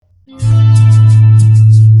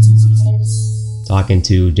talking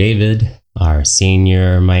to David, our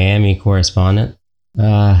senior Miami correspondent.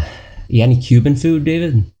 You any Cuban food,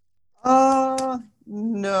 David?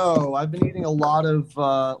 No. I've been eating a lot of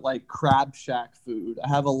like Crab Shack food.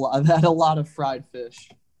 I've had a lot of fried fish.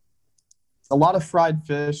 A lot of fried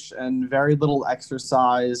fish and very little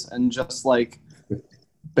exercise and just like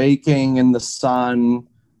baking in the sun,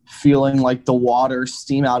 feeling like the water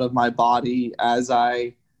steam out of my body as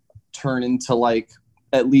I turn into like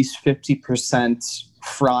at least 50%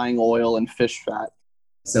 frying oil and fish fat.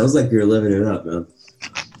 Sounds like you're living it up, man.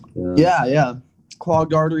 Yeah.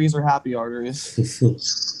 Clogged arteries are happy arteries.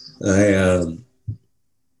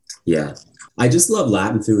 I just love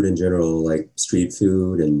Latin food in general, like street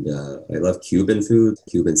food, and I love Cuban food,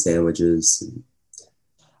 Cuban sandwiches.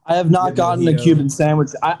 I have not gotten a Cuban sandwich.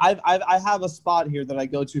 I have a spot here that I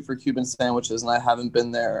go to for Cuban sandwiches, and I haven't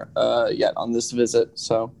been there yet on this visit.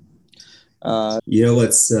 So, you know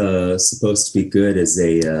what's supposed to be good is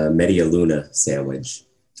a media luna sandwich.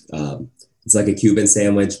 It's like a Cuban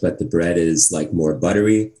sandwich, but the bread is like more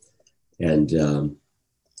buttery, and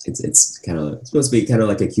it's supposed to be kind of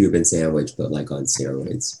like a Cuban sandwich, but like on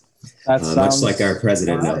steroids. That sounds much like our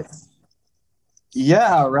president. Right.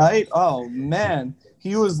 Yeah, right. Oh man,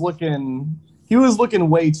 he was looking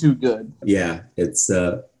way too good. Yeah, it's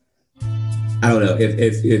I don't know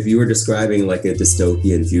if you were describing like a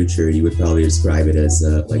dystopian future, you would probably describe it as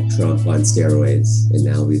like Trump on steroids, and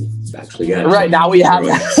now we've actually got right Trump now we have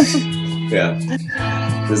that. Yeah,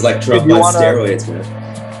 it's like Trump on steroids, man.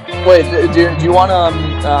 Wait, do you wanna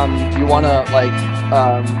like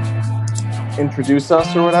introduce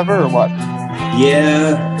us or whatever, or what?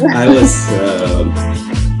 Yeah, I was.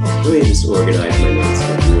 Let me just organize my notes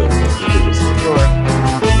real quick. Sure.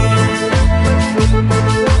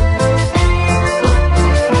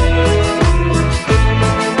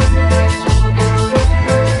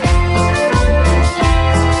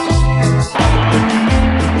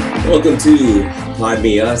 Welcome to Pod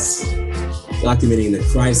Me Us, documenting the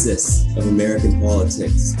crisis of American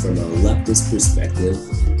politics from a leftist perspective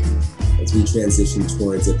as we transition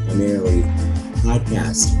towards a primarily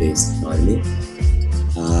podcast-based economy.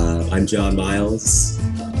 I'm John Miles,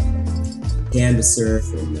 canvasser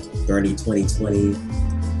from Bernie 2020,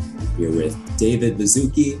 here with David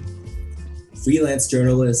Bazuki, freelance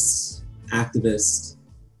journalist, activist,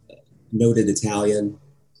 noted Italian.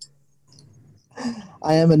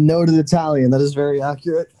 I am a noted Italian. That is very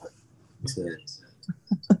accurate. To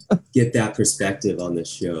get that perspective on this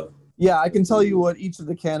show. Yeah, I can tell you what each of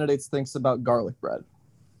the candidates thinks about garlic bread.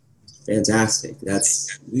 Fantastic.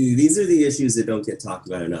 These are the issues that don't get talked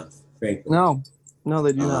about enough, frankly. No,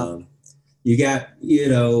 they do not. You got,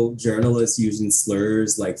 journalists using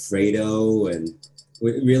slurs like Fredo, and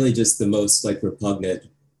really just the most like repugnant.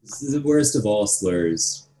 This is the worst of all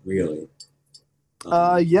slurs, really.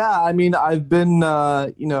 Yeah, I mean, I've been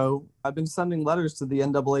sending letters to the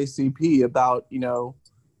NAACP about,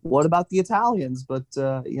 what about the Italians? But,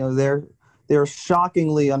 they're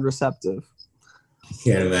shockingly unreceptive. I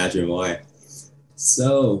can't imagine why.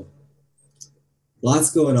 So,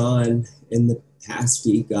 lots going on in the past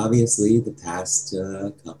week, obviously, the past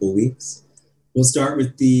couple weeks. We'll start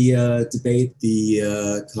with the debate,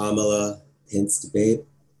 the Kamala Pence debate.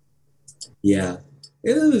 Yeah.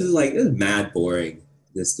 It was mad boring,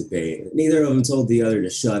 this debate. Neither of them told the other to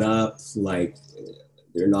shut up. Like,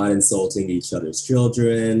 they're not insulting each other's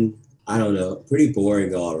children. I don't know. Pretty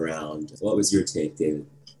boring all around. What was your take, David?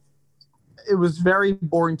 It was very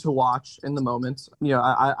boring to watch in the moment.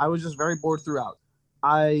 I was just very bored throughout.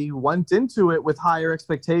 I went into it with higher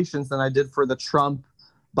expectations than I did for the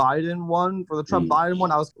Trump-Biden one. For the Trump-Biden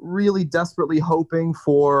one, I was really desperately hoping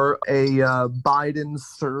for a Biden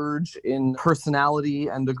surge in personality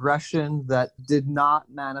and aggression that did not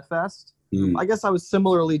manifest. I guess I was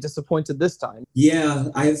similarly disappointed this time. Yeah,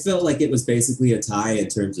 I felt like it was basically a tie in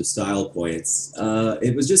terms of style points.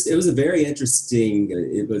 It was a very interesting,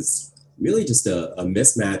 it was really just a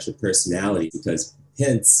mismatch of personality, because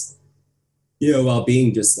Pence, while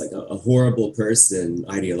being just like a horrible person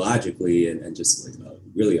ideologically and just like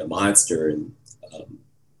really a monster in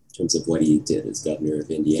terms of what he did as governor of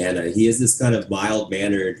Indiana, he is this kind of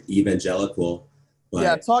mild-mannered evangelical.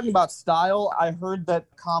 Yeah, talking about style, I heard that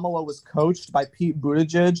Kamala was coached by Pete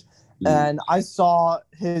Buttigieg, and I saw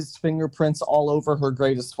his fingerprints all over her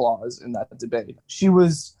greatest flaws in that debate. She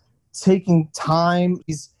was taking time,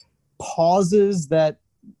 these pauses that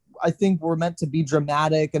I think were meant to be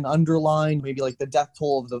dramatic and underline maybe like the death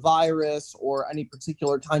toll of the virus or any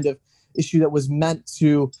particular kind of issue that was meant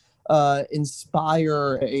to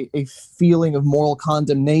inspire a feeling of moral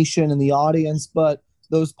condemnation in the audience. But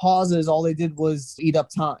those pauses, all they did was eat up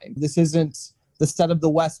time. This isn't the set of The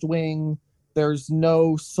West Wing. There's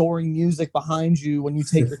no soaring music behind you when you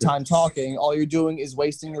take your time talking. All you're doing is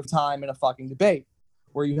wasting your time in a fucking debate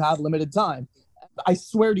where you have limited time. I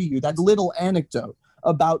swear to you, that little anecdote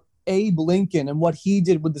about Abe Lincoln and what he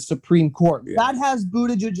did with the Supreme Court, that has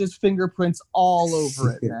Buttigieg's fingerprints all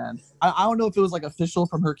over it, man. I don't know if it was like official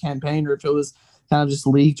from her campaign or if it was kind of just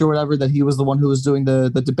leaked or whatever, that he was the one who was doing the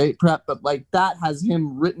debate prep, but like that has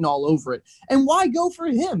him written all over it. And why go for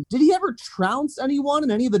him? Did he ever trounce anyone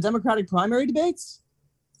in any of the Democratic primary debates?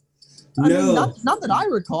 I mean, not that I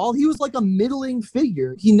recall. He was like a middling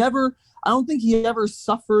figure. I don't think he ever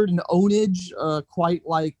suffered an ownage quite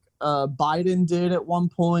like Biden did at one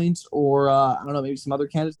point, or I don't know, maybe some other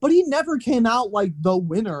candidates, but he never came out like the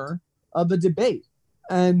winner of a debate.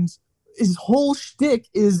 And his whole shtick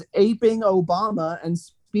is aping Obama and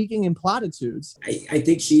speaking in platitudes. I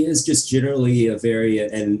think she is just generally a very,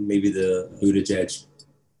 and maybe the Buttigieg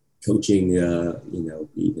coaching,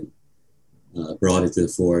 even brought it to the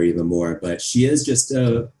fore even more. But she is just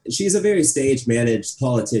she's a very stage managed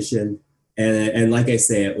politician. And like I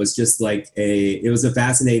say, it was just like it was a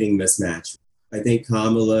fascinating mismatch. I think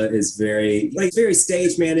Kamala is very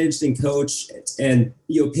stage managed and coached, and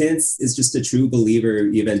Pence is just a true believer,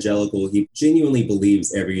 evangelical. He genuinely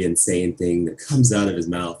believes every insane thing that comes out of his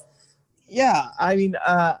mouth. Yeah, I mean,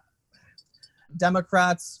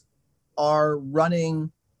 Democrats are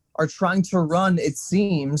trying to run, it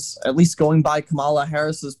seems, at least going by Kamala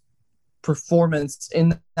Harris's performance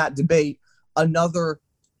in that debate, another,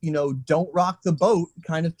 don't rock the boat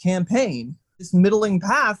kind of campaign. This middling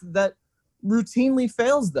path that routinely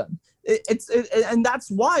fails them. And that's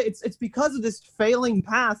why it's because of this failing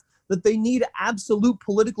path that they need absolute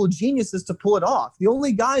political geniuses to pull it off. The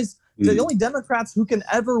only Democrats who can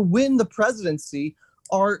ever win the presidency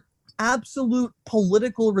are absolute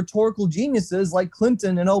political rhetorical geniuses like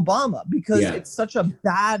Clinton and Obama, because it's such a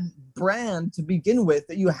bad brand to begin with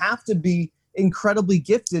that you have to be incredibly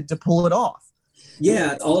gifted to pull it off.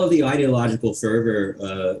 Yeah, all of the ideological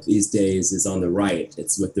fervor these days is on the right.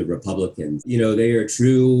 It's with the Republicans. They are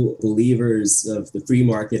true believers of the free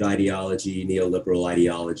market ideology, neoliberal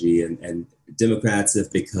ideology, and Democrats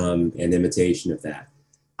have become an imitation of that.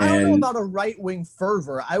 I don't know about a right-wing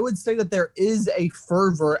fervor. I would say that there is a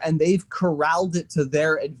fervor, and they've corralled it to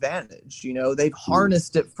their advantage. They've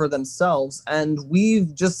harnessed it for themselves, and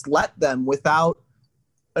we've just let them without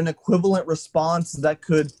an equivalent response that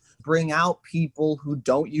could bring out people who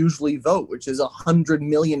don't usually vote, which is 100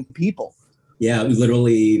 million people. Yeah,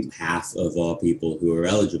 literally half of all people who are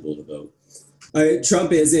eligible to vote.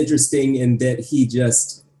 Trump is interesting in that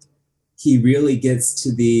he really gets to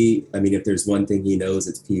if there's one thing he knows,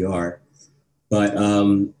 it's PR. But,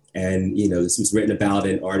 this was written about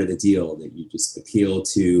in Art of the Deal, that you just appeal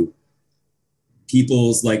to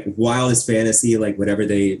people's like wildest fantasy, like whatever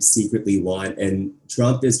they secretly want. And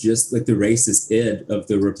Trump is just like the racist id of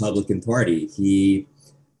the Republican Party. He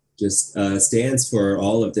just stands for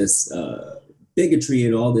all of this bigotry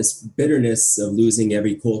and all this bitterness of losing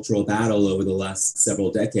every cultural battle over the last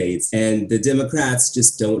several decades. And the Democrats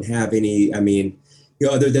just don't have any,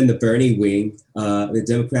 other than the Bernie wing, the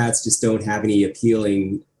Democrats just don't have any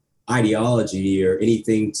appealing ideology or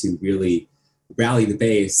anything to really rally the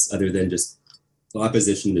base other than just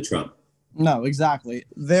opposition to Trump. No, exactly.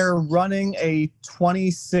 They're running a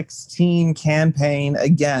 2016 campaign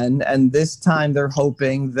again, and this time they're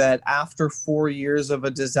hoping that after 4 years of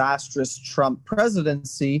a disastrous Trump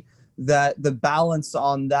presidency, that the balance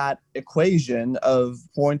on that equation of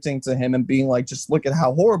pointing to him and being like, just look at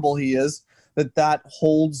how horrible he is, that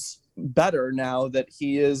holds better now that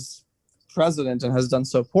he is president and has done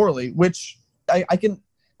so poorly, which I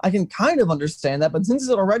can kind of understand that, but since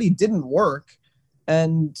it already didn't work,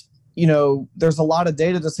 and there's a lot of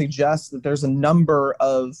data to suggest that there's a number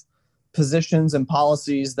of positions and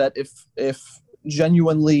policies that if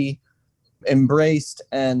genuinely embraced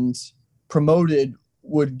and promoted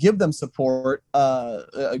would give them support,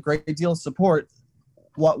 a great deal of support.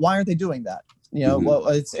 Why aren't they doing that? Well,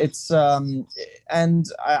 it's and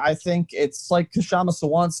I think it's like Kashama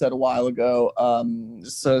Sawant said a while ago.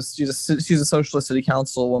 So she's a socialist city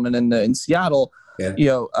councilwoman in Seattle.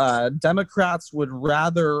 Yeah. Democrats would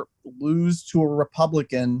rather lose to a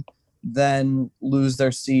Republican than lose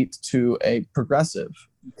their seat to a progressive,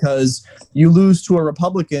 because you lose to a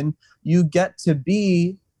Republican, you get to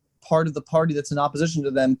be part of the party that's in opposition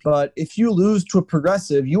to them. But if you lose to a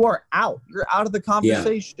progressive, you are out. You're out of the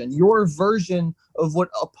conversation. Yeah. Your version of what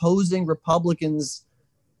opposing Republicans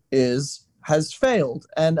has failed,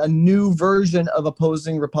 and a new version of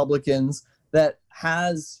opposing Republicans that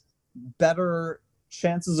has better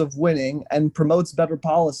chances of winning and promotes better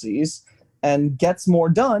policies and gets more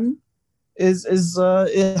done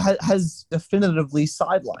has definitively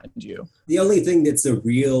sidelined you. The only thing that's a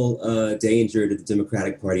real danger to the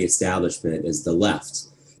Democratic Party establishment is the left.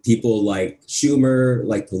 People like Schumer,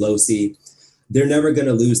 like Pelosi, they're never going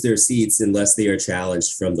to lose their seats unless they are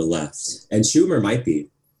challenged from the left. And Schumer might be.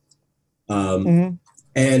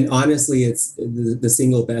 And honestly, it's the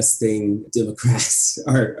single best thing Democrats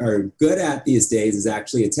are good at these days is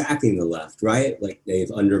actually attacking the left, right? Like they've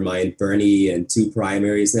undermined Bernie in 2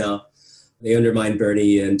 primaries now. They undermined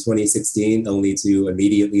Bernie in 2016 only to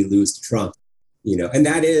immediately lose to Trump. And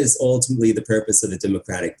that is ultimately the purpose of the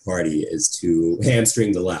Democratic Party, is to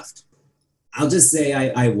hamstring the left. I'll just say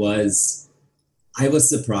I was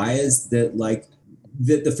surprised that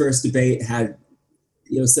that the first debate had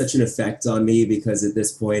such an effect on me, because at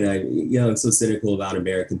this point I'm so cynical about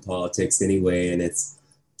American politics anyway,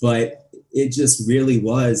 but it just really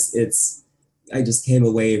was. I just came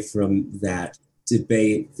away from that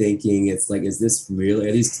debate thinking are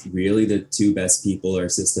these really the 2 best people our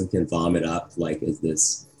system can vomit up? Is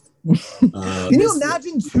this can you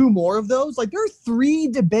imagine 2 more of those? There are 3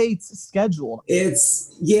 debates scheduled.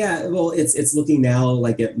 It's looking now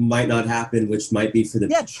like it might not happen, which might be for the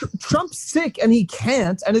Trump's sick and he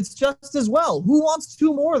can't, and it's just as well. Who wants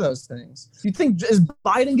 2 more of those things? You think, is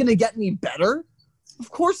Biden gonna get any better? Of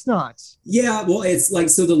course not. Yeah, well, it's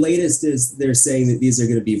so the latest is they're saying that these are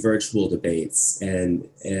going to be virtual debates, and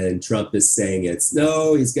Trump is saying he's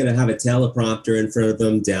going to have a teleprompter in front of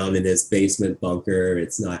him down in his basement bunker.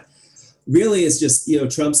 It's not really, it's just,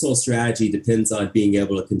 Trump's whole strategy depends on being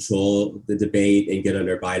able to control the debate and get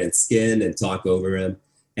under Biden's skin and talk over him.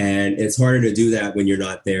 And it's harder to do that when you're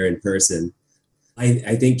not there in person.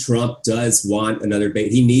 I think Trump does want another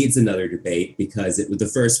debate. He needs another debate because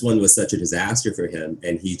the first one was such a disaster for him.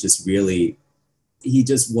 And he just was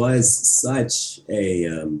such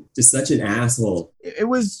an asshole.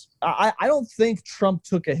 I don't think Trump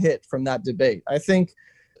took a hit from that debate. I think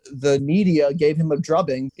the media gave him a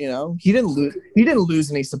drubbing. He didn't lose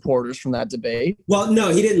any supporters from that debate. Well, no,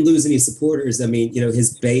 he didn't lose any supporters. I mean,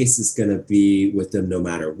 his base is going to be with them no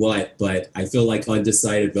matter what. But I feel like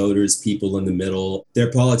undecided voters, people in the middle, their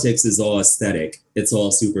politics is all aesthetic. It's all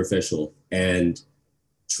superficial. And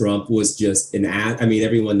Trump was just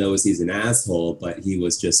everyone knows he's an asshole, but he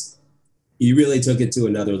really took it to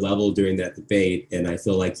another level during that debate. And I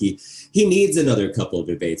feel like he needs another couple of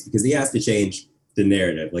debates because he has to change the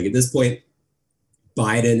narrative. At this point,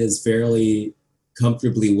 Biden is fairly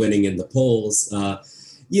comfortably winning in the polls,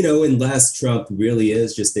 unless Trump really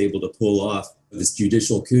is just able to pull off this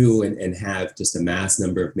judicial coup and have just a mass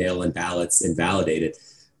number of mail-in ballots invalidated.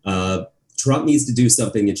 Trump needs to do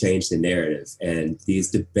something to change the narrative. And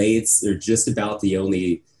these debates are just about the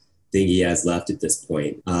only thing he has left at this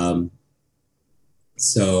point.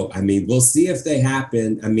 So, we'll see if they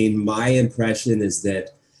happen. My impression is that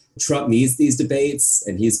Trump needs these debates,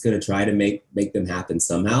 and he's going to try to make them happen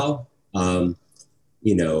somehow.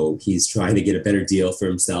 He's trying to get a better deal for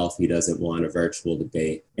himself. He doesn't want a virtual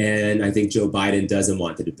debate. And I think Joe Biden doesn't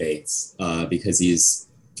want the debates because he's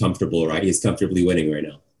comfortable, right? He's comfortably winning right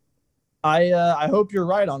now. I hope you're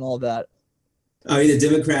right on all that. The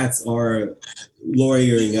Democrats are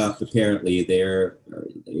lawyering up, apparently. They are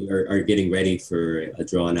getting ready for a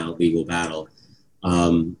drawn-out legal battle.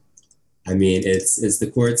 It's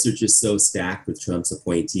the courts are just so stacked with Trump's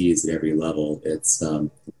appointees at every level.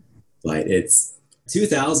 But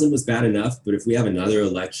 2000 was bad enough, but if we have another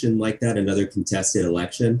election like that, another contested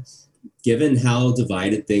election, given how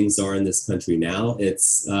divided things are in this country now,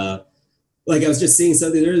 it's I was just seeing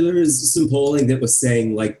something. There was some polling that was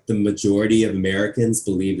saying the majority of Americans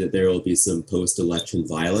believe that there will be some post-election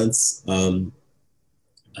violence.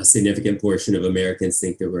 A significant portion of Americans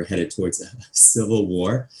think that we're headed towards a civil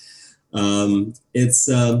war. But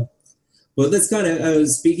let's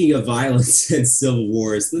speaking of violence and civil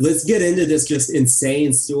wars, let's get into this just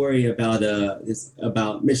insane story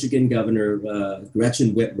about Michigan Governor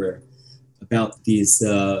Gretchen Whitmer, about these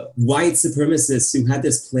white supremacists who had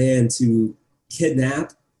this plan to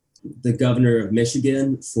kidnap the governor of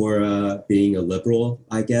Michigan for being a liberal,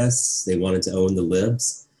 I guess. They wanted to own the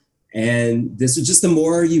libs. And this was just, the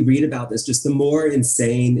more you read about this, just the more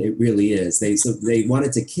insane it really is. They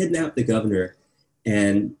wanted to kidnap the governor,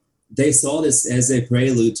 and they saw this as a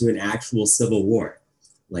prelude to an actual civil war.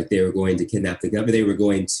 They were going to kidnap the governor. They were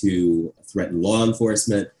going to threaten law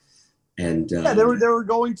enforcement. And they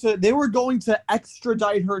were going to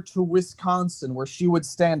extradite her to Wisconsin, where she would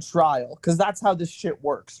stand trial, because that's how this shit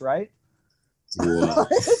works, right? Wow.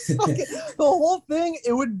 The whole thing,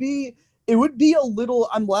 it would be it would be a little,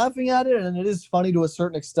 I'm laughing at it and it is funny to a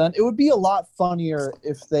certain extent. It would be a lot funnier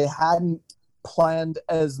if they hadn't planned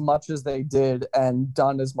as much as they did and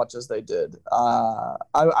done as much as they did.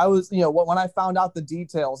 I was, when I found out the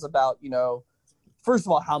details about, first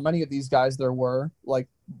of all, how many of these guys there were, like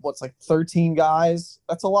 13 guys.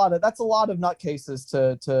 That's a lot of nutcases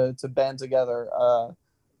to band together.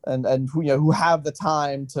 And who have the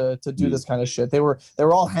time to do this kind of shit. They were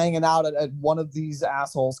all hanging out at one of these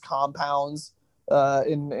assholes' compounds,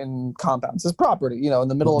 in compounds. It's property, in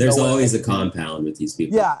the middle of There's nowhere. always a compound with these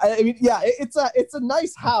people. Yeah, I mean, yeah, it's a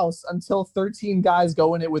nice house until 13 guys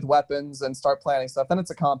go in it with weapons and start planning stuff. Then it's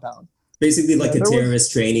a compound. Basically like a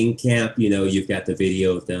terrorist training camp. You've got the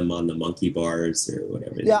video of them on the monkey bars or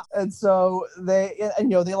whatever. Yeah, and so they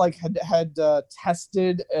like had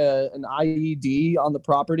tested an IED on the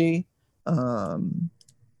property. Yeah,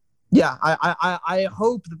 I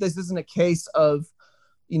hope that this isn't a case of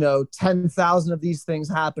 10,000 of these things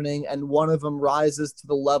happening and one of them rises to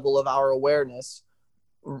the level of our awareness.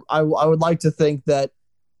 I would like to think that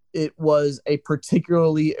it was a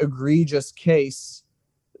particularly egregious case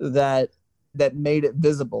that made it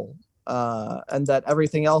visible, and that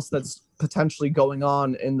everything else that's potentially going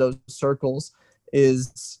on in those circles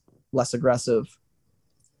is less aggressive.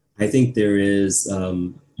 I think there is.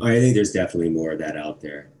 I think there's definitely more of that out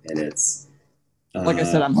there, and it's like I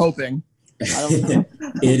said, I'm hoping. I don't know.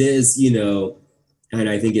 It is, and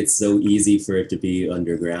I think it's so easy for it to be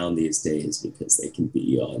underground these days because they can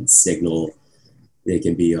be on Signal, they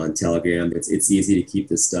can be on Telegram. It's easy to keep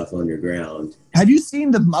this stuff underground. Have you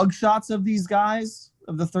seen the mugshots of these guys,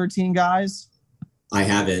 of the 13 guys? I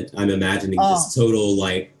haven't. I'm imagining this total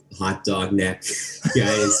like hot dog neck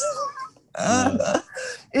guys.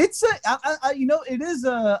 It's it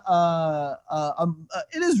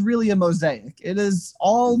is really a mosaic. It is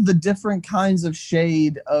all the different kinds of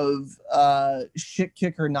shade of shit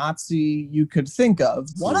kicker Nazi you could think of.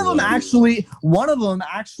 One of them actually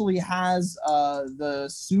has the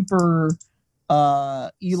super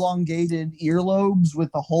elongated earlobes with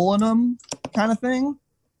a hole in them kind of thing.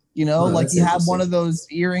 Like you have one of those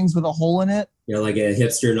earrings with a hole in it. Like a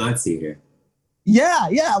hipster Nazi here. Yeah,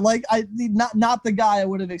 like not the guy I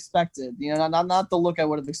would have expected. Not the look I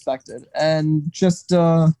would have expected, and just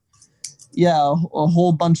a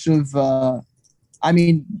whole bunch of.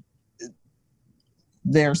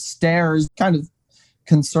 Their stares kind of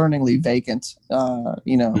concerningly vacant.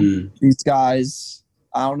 These guys.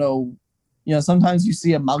 I don't know. Sometimes you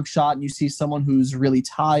see a mugshot and you see someone who's really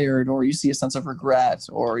tired, or you see a sense of regret,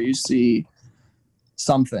 or you see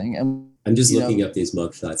something. And I'm just looking up these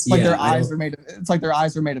mugshots. Like their eyes are made of. It's like their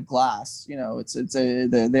eyes are made of glass. They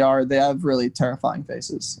have really terrifying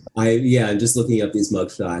faces. I'm just looking up these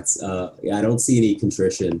mugshots. I don't see any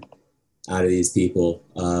contrition out of these people.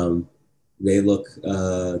 They look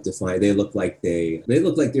defiant. They look like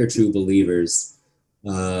they're true believers.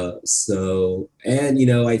 I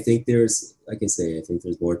think there's, like I say, I think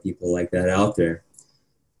there's more people like that out there.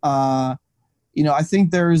 I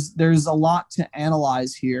think there's a lot to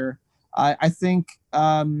analyze here. I think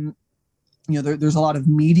there's a lot of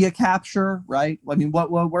media capture, right? I mean,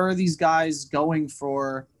 where are these guys going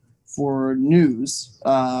for news,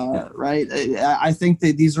 right? I think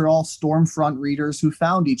that these are all Stormfront readers who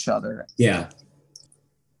found each other. Yeah,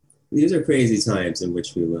 these are crazy times in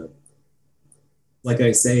which we live. Like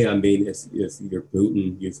I say, I mean, if you're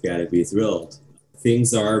Putin, you've got to be thrilled.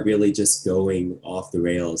 Things are really just going off the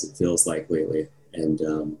rails, it feels like lately, and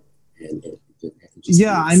there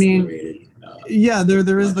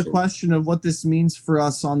is the question of what this means for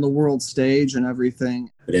us on the world stage and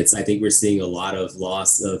everything. But I think we're seeing a lot of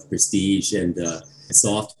loss of prestige and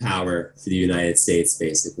soft power for the United States,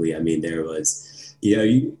 basically. I mean, there was,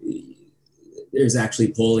 there's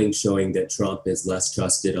actually polling showing that Trump is less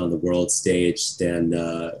trusted on the world stage than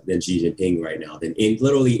Xi Jinping right now, than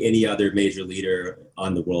literally any other major leader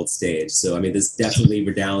on the world stage. So, I mean, this definitely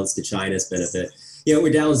redounds to China's benefit. It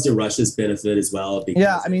redounds to Russia's benefit as well.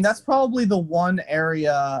 Yeah, I mean, that's probably the one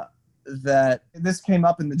area that this came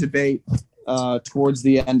up in the debate towards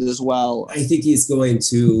the end as well. I think he's going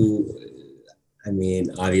to,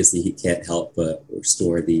 obviously he can't help but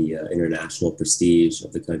restore the international prestige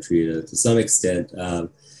of the country to some extent,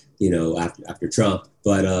 after Trump.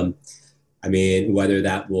 But, whether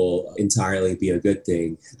that will entirely be a good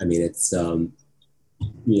thing, it's,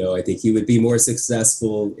 I think he would be more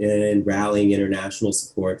successful in rallying international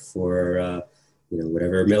support for,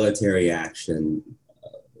 whatever military action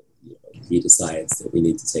he decides that we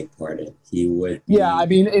need to take part in. He would.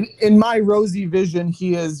 In my rosy vision,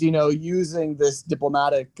 he is, using this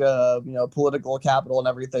diplomatic, political capital and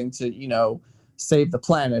everything to, save the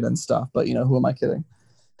planet and stuff. But, who am I kidding?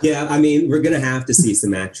 Yeah, I mean, we're going to have to see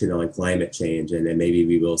some action on climate change, and then maybe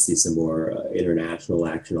we will see some more international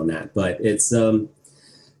action on that. But it's,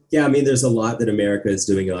 yeah, I mean, there's a lot that America is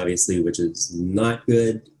doing, obviously, which is not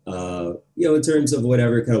good, in terms of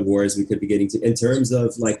whatever kind of wars we could be getting to, in terms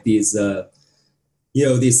of like these,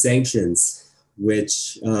 these sanctions,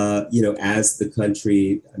 which, as the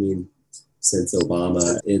country, I mean, since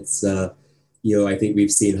Obama, it's, I think we've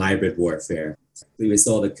seen hybrid warfare. We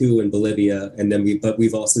saw the coup in Bolivia, and then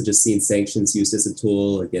we've also just seen sanctions used as a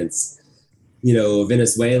tool against,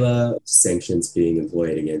 Venezuela, sanctions being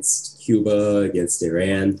employed against Cuba, against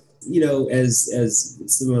Iran. As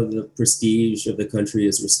some of the prestige of the country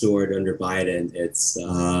is restored under Biden, it's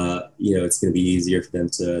going to be easier for them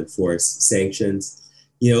to enforce sanctions.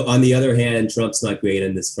 On the other hand, Trump's not great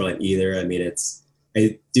on this front either. I mean,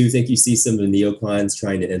 I do think you see some of the neocons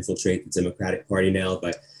trying to infiltrate the Democratic Party now,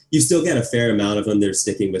 but you still get a fair amount of them that are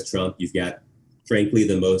sticking with Trump. You've got, frankly,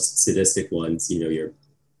 the most sadistic ones, your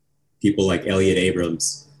people like Elliot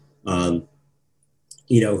Abrams,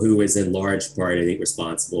 who is in large part, I think,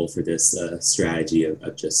 responsible for this strategy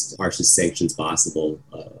of just harshest sanctions possible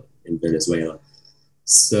in Venezuela.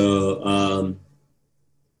 So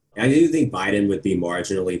I do think Biden would be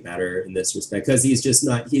marginally better in this respect, because he's just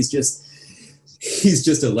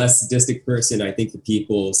a less sadistic person. I think the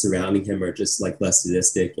people surrounding him are just like less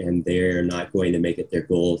sadistic, and they're not going to make it their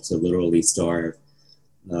goal to literally starve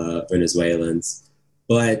Venezuelans.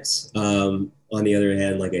 But on the other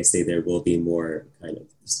hand, like I say, there will be more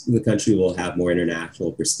the country will have more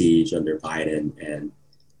international prestige under Biden, and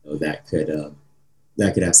that could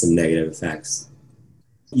have some negative effects.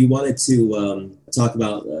 You wanted to talk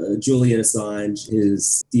about Julian Assange.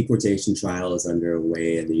 His deportation trial is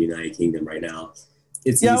underway in the United Kingdom right now.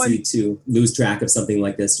 It's easy to lose track of something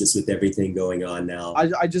like this just with everything going on now.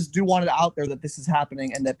 I just do want it out there that this is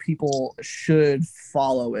happening and that people should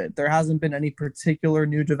follow it. There hasn't been any particular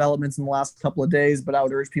new developments in the last couple of days, but I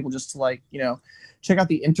would urge people just to check out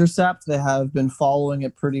The Intercept. They have been following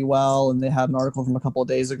it pretty well, and they have an article from a couple of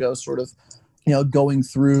days ago sort of going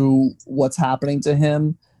through what's happening to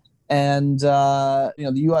him. And, the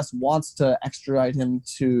U.S. wants to extradite him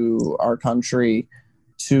to our country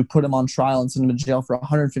to put him on trial and send him to jail for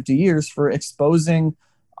 150 years for exposing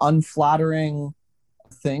unflattering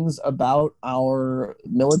things about our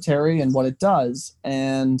military and what it does.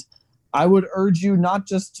 And I would urge you not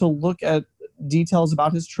just to look at details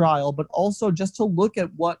about his trial, but also just to look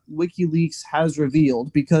at what WikiLeaks has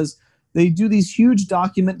revealed, because they do these huge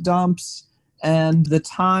document dumps, and the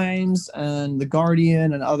Times and the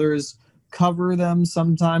Guardian and others cover them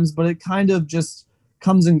sometimes, but it kind of just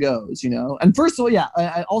comes and goes, And first of all,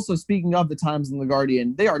 I also, speaking of the Times and the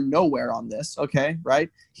Guardian, they are nowhere on this, okay, right?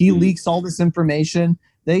 He leaks all this information.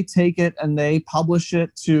 They take it and they publish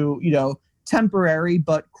it to, temporary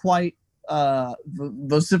but quite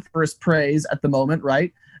vociferous praise at the moment,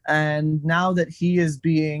 right? And now that he is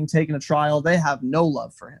being taken to trial, they have no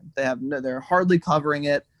love for him. They're hardly covering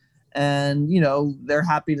it. And, they're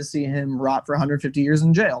happy to see him rot for 150 years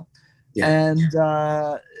in jail. Yeah. And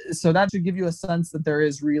so that should give you a sense that there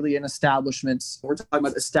is really an establishment. We're talking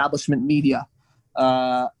about establishment media.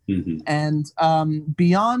 And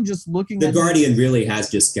beyond just looking at... The Guardian really has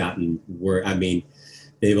just gotten where, I mean,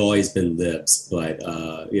 they've always been libs, but,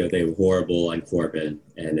 they were horrible on Corbyn.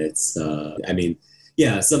 And it's,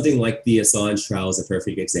 something like the Assange trial is a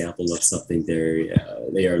perfect example of something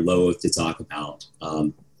they are loath to talk about.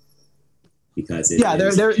 Because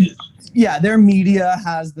their media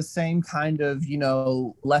has the same kind of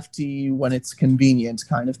lefty when it's convenient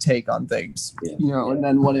kind of take on things, and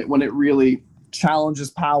then when it really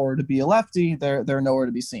challenges power to be a lefty, they're nowhere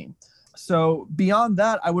to be seen. So beyond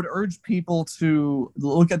that, I would urge people to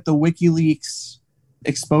look at the WikiLeaks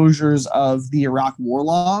exposures of the Iraq war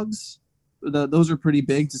logs. Those are pretty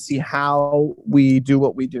big to see how we do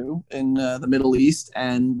what we do in the Middle East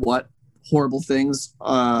and what horrible things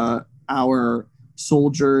our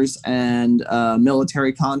soldiers and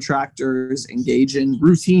military contractors engage in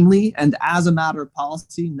routinely and as a matter of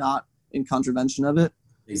policy, not in contravention of it.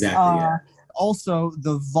 Exactly. Also,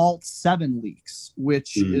 the Vault 7 leaks,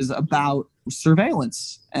 which is about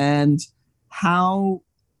surveillance and how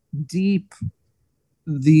deep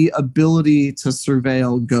the ability to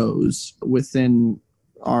surveil goes within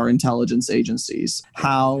our intelligence agencies,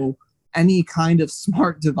 how any kind of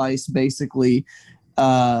smart device basically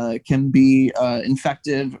can be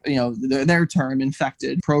infected, their term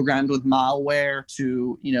infected, programmed with malware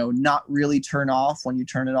to, not really turn off when you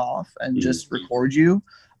turn it off and just record you,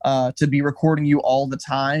 to be recording you all the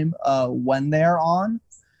time when they're on.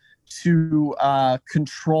 to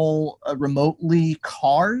control remotely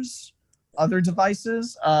cars, other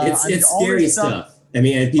devices. It's all scary this stuff. I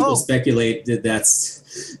mean, and people Oh. speculate that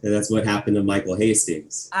that's what happened to Michael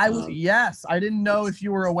Hastings. Yes, I didn't know if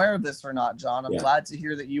you were aware of this or not, John. I'm Yeah. glad to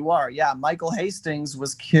hear that you are. Yeah, Michael Hastings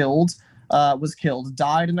was killed,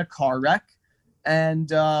 died in a car wreck, and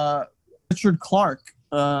Richard Clark,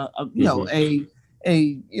 a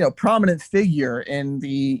prominent figure in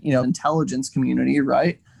the intelligence community,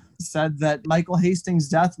 right, said that Michael Hastings'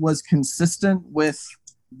 death was consistent with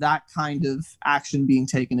that kind of action being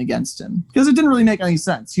taken against him, because it didn't really make any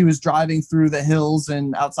sense. He was driving through the hills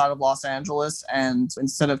and outside of Los Angeles, and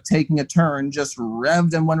instead of taking a turn, just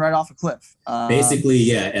revved and went right off a cliff. Basically,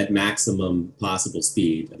 yeah, at maximum possible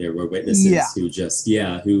speed. There were witnesses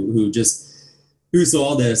who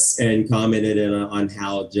saw this and commented on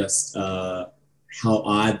how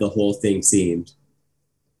odd the whole thing seemed.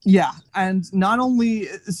 Yeah, and not only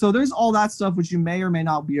so, there's all that stuff which you may or may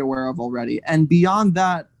not be aware of already, and beyond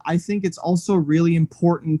that, I think it's also really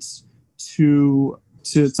important to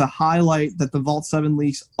highlight that the Vault 7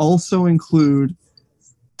 leaks also include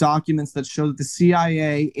documents that show that the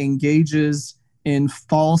CIA engages in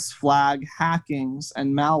false flag hackings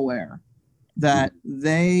and malware, that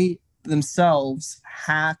they themselves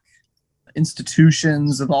hack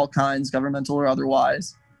institutions of all kinds, governmental or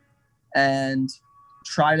otherwise, and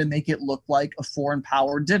try to make it look like a foreign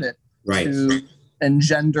power did it, right, to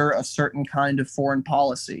engender a certain kind of foreign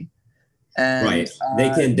policy. And, right. They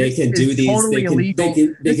can do these. Totally they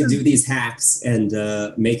can do these hacks and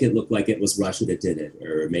make it look like it was Russia that did it,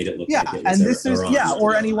 or made it look like it was Iran.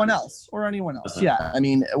 Or anyone else. Yeah, I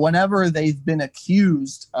mean, whenever they've been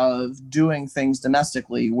accused of doing things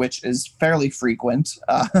domestically, which is fairly frequent,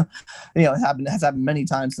 it has happened many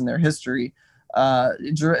times in their history.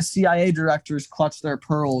 CIA directors clutch their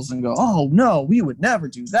pearls and go, "Oh no, we would never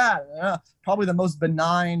do that." Probably the most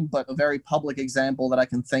benign but a very public example that I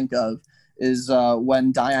can think of is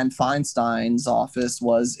when Dianne Feinstein's office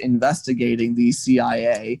was investigating the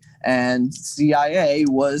CIA, and CIA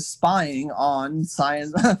was spying on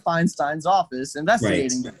Feinstein's office,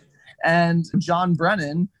 investigating them. And John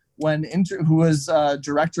Brennan, who was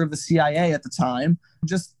director of the CIA at the time,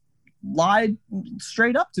 just lied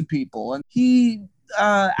straight up to people, and he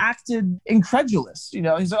acted incredulous. He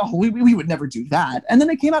said, "Oh, we would never do that." And then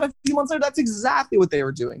it came out a few months later, that's exactly what they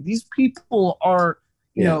were doing. These people are,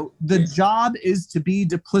 the job is to be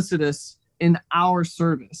duplicitous in our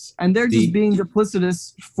service, and they're just being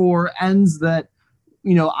duplicitous for ends that,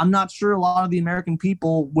 I'm not sure a lot of the American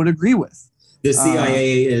people would agree with. The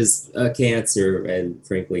CIA is a cancer, and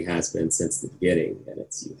frankly has been since the beginning. And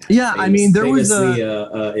it's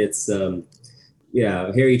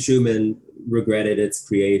Harry Truman regretted its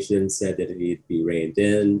creation, said that it needed to be reined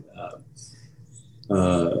in.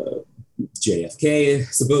 JFK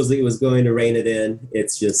supposedly was going to rein it in.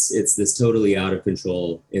 It's this totally out of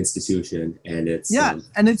control institution, and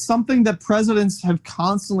and it's something that presidents have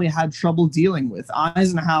constantly had trouble dealing with.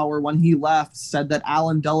 Eisenhower, when he left, said that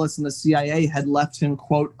Allen Dulles and the CIA had left him,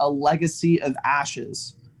 quote, a legacy of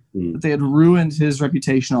ashes. That they had ruined his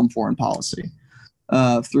reputation on foreign policy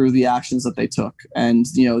through the actions that they took, and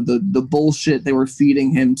the bullshit they were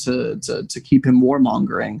feeding him to keep him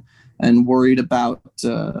warmongering and worried about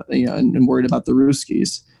and worried about the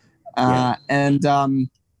Ruskies.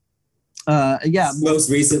 Most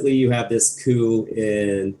recently, you have this coup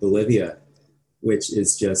in Bolivia, which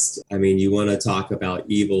is just, you want to talk about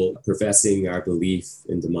evil, professing our belief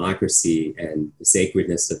in democracy and the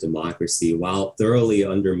sacredness of democracy while thoroughly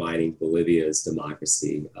undermining Bolivia's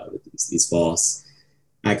democracy with these false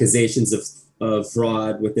accusations of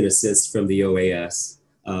fraud with an assist from the OAS.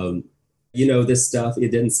 This stuff, it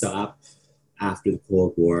didn't stop after the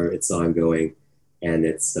Cold War. It's ongoing, and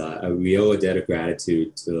it's we owe a debt of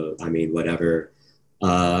gratitude to, whatever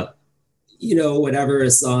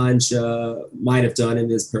Assange might have done in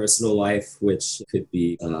his personal life, which could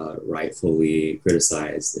be rightfully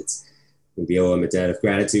criticized. We owe him a debt of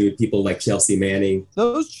gratitude. People like Chelsea Manning.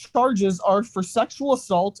 Those charges are for sexual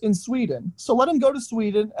assault in Sweden. So let him go to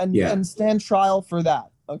Sweden and stand trial for that.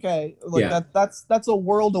 Okay, that's a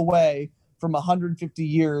world away from 150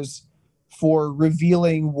 years for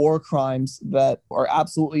revealing war crimes that are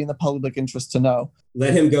absolutely in the public interest to know.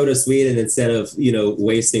 Let him go to Sweden instead of,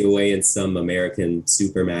 wasting away in some American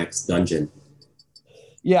supermax dungeon.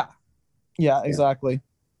 Yeah, exactly.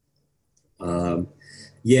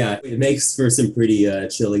 It makes for some pretty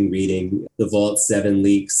chilling reading, the Vault 7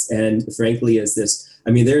 leaks. And frankly,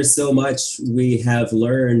 there's so much we have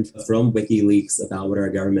learned from WikiLeaks about what our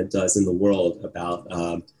government does in the world, about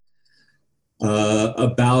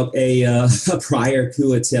about a prior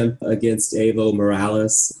coup attempt against Evo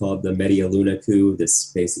Morales called the Media Luna coup,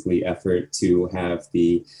 this basically effort to have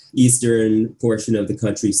the eastern portion of the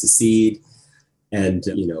country secede. And,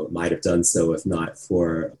 it might have done so if not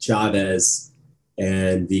for Chavez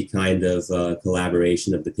and the kind of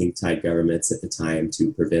collaboration of the pink tide governments at the time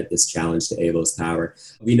to prevent this challenge to Evo's power.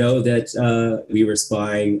 We know that we were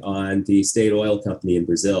spying on the state oil company in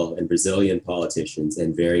Brazil and Brazilian politicians,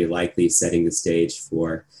 and very likely setting the stage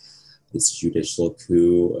for this judicial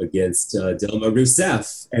coup against Dilma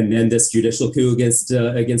Rousseff, and then this judicial coup against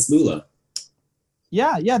Lula.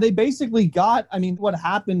 Yeah, they basically got, what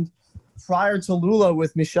happened prior to Lula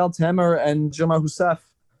with Michel Temer and Dilma Rousseff,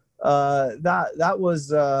 that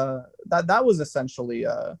was essentially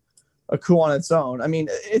a coup on its own.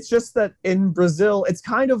 It's just that in Brazil, it's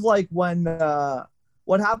kind of like when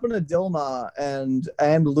what happened to Dilma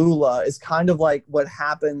and Lula is kind of like what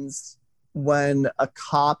happens when a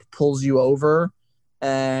cop pulls you over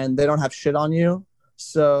and they don't have shit on you,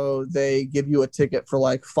 so they give you a ticket for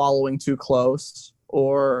like following too close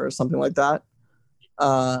or something like that.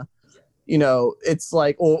 It's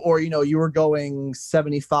like, or you were going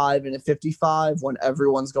 75 and a 55 when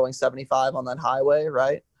everyone's going 75 on that highway,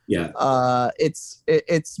 right? Yeah. It's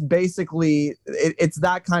basically, it's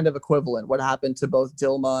that kind of equivalent, what happened to both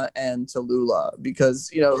Dilma and to Lula, because,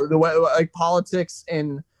 the way, like, politics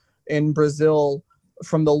in Brazil,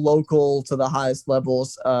 from the local to the highest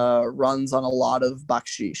levels, runs on a lot of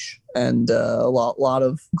bakshish and a lot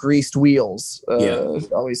of greased wheels,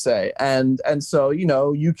 shall we say. And so,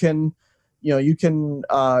 you can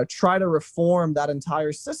try to reform that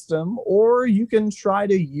entire system, or you can try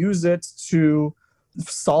to use it to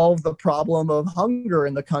solve the problem of hunger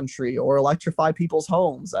in the country or electrify people's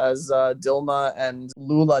homes, as Dilma and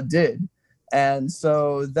Lula did. And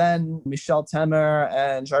so then Michel Temer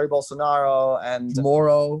and Jair Bolsonaro and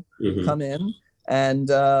Moro come in and,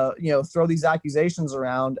 throw these accusations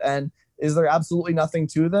around. And is there absolutely nothing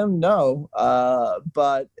to them? No.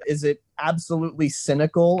 But is it absolutely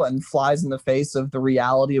cynical and flies in the face of the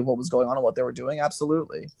reality of what was going on and what they were doing?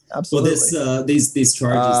 Absolutely. Well, these charges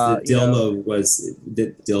that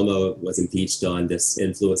Dilma was impeached on, this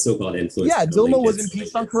so-called influence. Yeah, Dilma was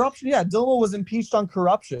impeached on corruption. Yeah, Dilma was impeached on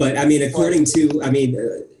corruption. But according to,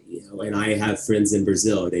 and I have friends in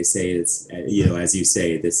Brazil, they say it's, as you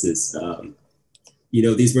say, this is,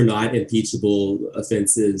 these were not impeachable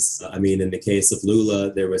offenses. In the case of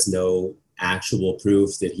Lula, there was no actual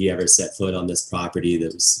proof that he ever set foot on this property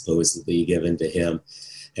that was supposedly given to him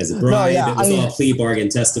as a bribe. It was all plea bargain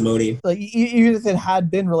testimony. Like, even if it had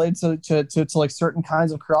been related to like certain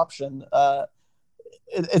kinds of corruption,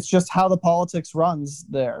 it's just how the politics runs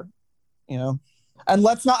there, And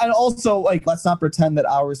let's not pretend that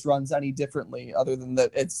ours runs any differently, other than that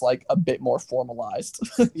it's like a bit more formalized,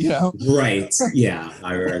 Right. Yeah.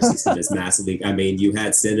 Our system is massively, you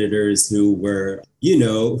had senators who were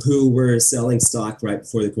selling stock right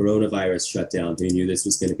before the coronavirus shutdown, who knew this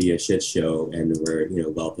was going to be a shit show and were,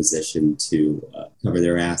 well positioned to cover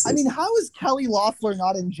their asses. How is Kelly Loeffler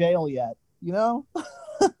not in jail yet?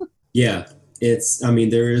 Yeah. It's,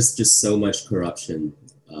 there is just so much corruption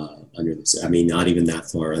under the, not even that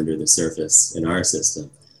far under the surface in our system.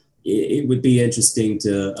 It would be interesting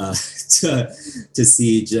to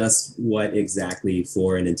see just what exactly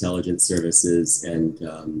foreign intelligence services and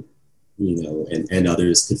and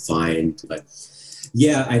others could find. But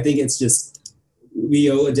yeah, I think it's just, we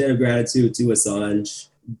owe a debt of gratitude to Assange,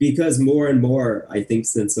 because more and more, I think,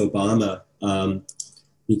 since Obama,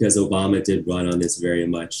 because Obama did run on this very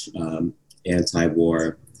much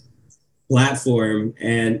anti-war platform,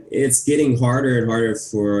 and it's getting harder and harder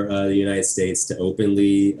for the United States to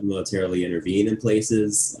openly militarily intervene in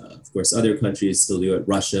places. Of course, other countries still do it.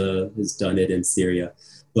 Russia has done it in Syria,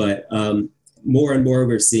 but more and more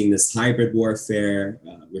we're seeing this hybrid warfare.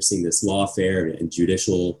 We're seeing this lawfare and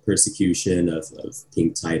judicial persecution of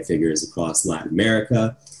pink tide figures across Latin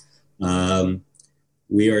America.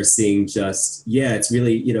 We are seeing it's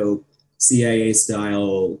really, CIA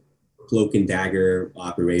style cloak and dagger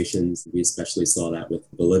operations. We especially saw that with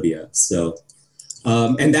Bolivia. So,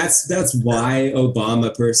 and that's why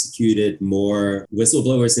Obama persecuted more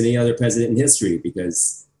whistleblowers than any other president in history,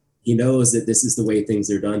 because he knows that this is the way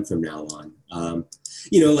things are done from now on.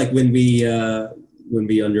 Like when we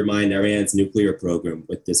undermined Iran's nuclear program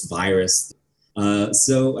with this virus.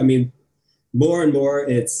 So, more and more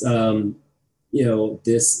it's,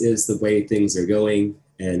 this is the way things are going.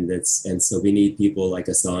 And so we need people like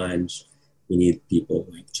Assange. We need people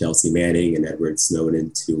like Chelsea Manning and Edward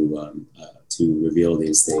Snowden to reveal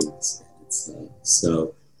these things.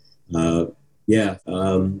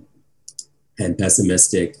 and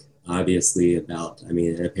pessimistic, obviously, about, I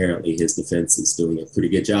mean, apparently his defense is doing a pretty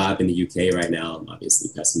good job in the UK right now. I'm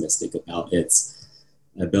obviously pessimistic about its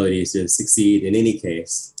ability to succeed in any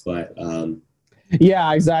case, but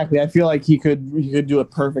yeah, exactly. I feel like he could do a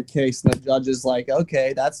perfect case, and the judge is like,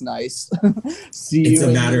 okay, that's nice. See it's you a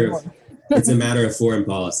in matter New of York. it's a matter of foreign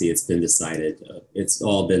policy. It's been decided. It's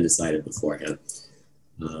all been decided beforehand,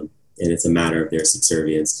 and it's a matter of their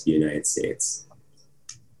subservience to the United States.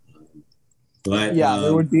 But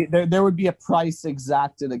Yeah, there would be a price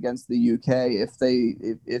exacted against the UK if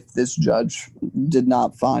this judge did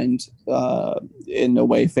not find in a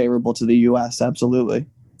way favorable to the US. Absolutely.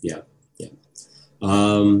 yeah, yeah.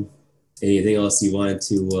 Um, Anything else you wanted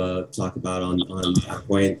to talk about on that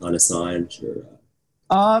point on Assange? Or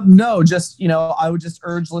No, just I would just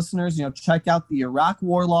urge listeners, check out the Iraq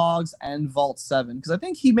War logs and Vault 7, because I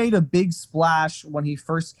think he made a big splash when he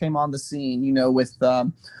first came on the scene.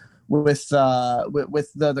 With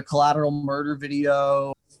the collateral murder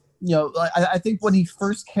video. I think when he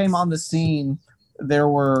first came on the scene, there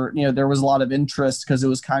was a lot of interest because it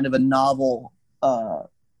was kind of a novel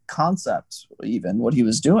concept, even what he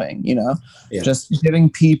was doing. yeah. Just giving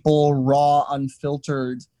people raw,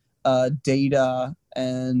 unfiltered data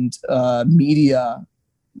and media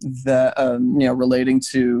that relating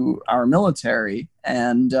to our military,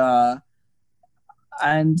 and I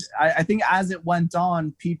think as it went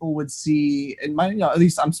on, people would see, and at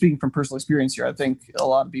least I'm speaking from personal experience here. I think a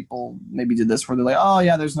lot of people maybe did this where they're like, oh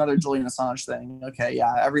yeah, there's another Julian Assange thing. Okay,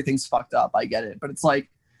 yeah, everything's fucked up. I get it, but it's like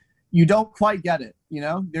you don't quite get it.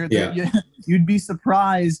 You'd be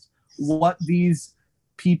surprised what these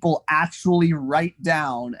people actually write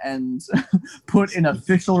down and put in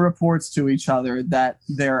official reports to each other that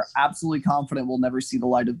they're absolutely confident will never see the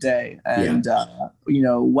light of day. And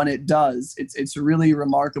when it does, it's really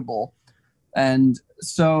remarkable. And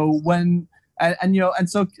so when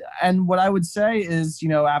and what I would say is,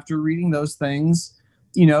 after reading those things,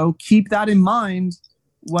 keep that in mind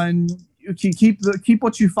when keep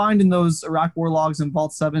what you find in those Iraq War logs and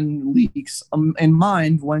Vault 7 leaks in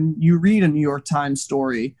mind when you read a New York Times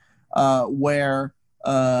story where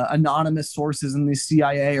anonymous sources in the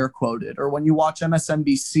CIA are quoted, or when you watch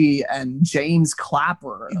MSNBC and James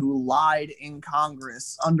Clapper, who lied in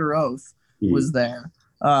Congress under oath, was there.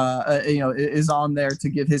 Is on there to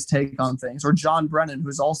give his take on things, or John Brennan,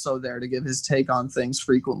 who's also there to give his take on things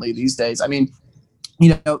frequently these days. I mean,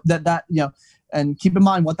 and keep in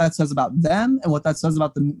mind what that says about them and what that says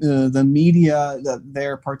about the media that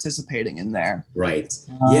they're participating in there. Right.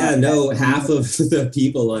 Half of the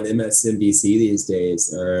people on MSNBC these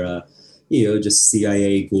days are, just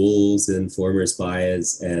CIA ghouls and former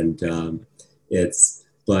spies, and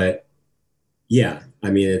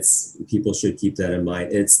people should keep that in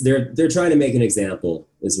mind. They're trying to make an example,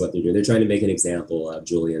 is what they're doing. They're trying to make an example of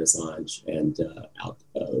Julian Assange and out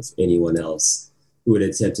of anyone else who would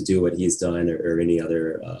attempt to do what he's done, or any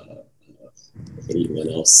other anyone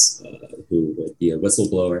else who would be a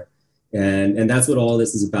whistleblower, and that's what all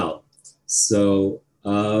this is about. So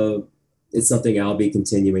it's something I'll be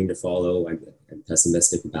continuing to follow. I'm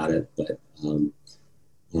pessimistic about it, but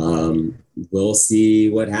we'll see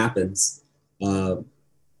what happens. There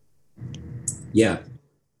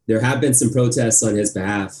have been some protests on his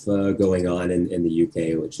behalf going on in the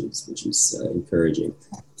UK, which is encouraging.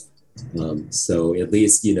 So at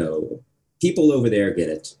least, people over there get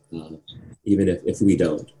it, even if we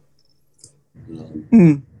don't.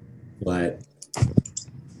 But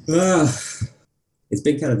it's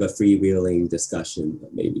been kind of a freewheeling discussion,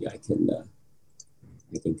 but maybe I can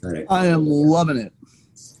kind of. I am loving it.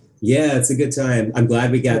 Yeah, it's a good time. I'm glad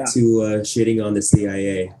we got to shitting on the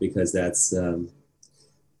CIA, because that's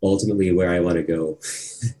ultimately where I want to go.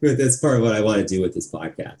 That's part of what I want to do with this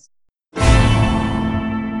podcast.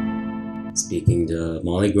 Speaking to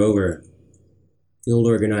Molly Grover, field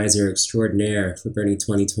organizer extraordinaire for Bernie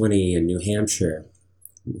 2020 in New Hampshire,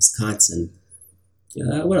 Wisconsin.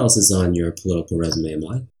 What else is on your political resume,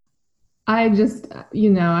 Molly? I'm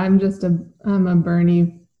a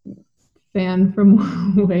Bernie fan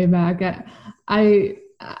from way back. I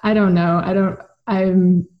don't know.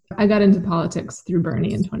 I got into politics through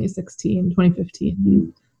Bernie in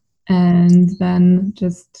 2015, and then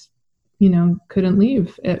just couldn't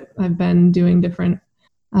leave it. I've been doing have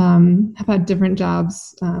had different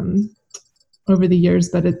jobs over the years,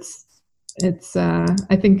 but it's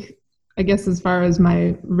I guess as far as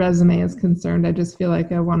my resume is concerned, I just feel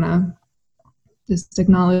like I want to just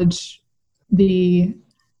acknowledge the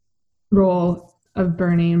role of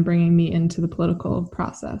Bernie in bringing me into the political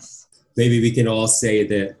process. Maybe we can all say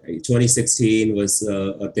that 2016 was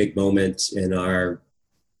a big moment in our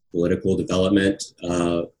political development,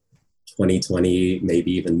 2020,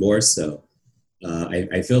 maybe even more so.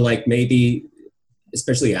 I feel like maybe,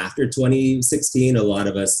 especially after 2016, a lot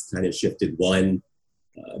of us kind of shifted one,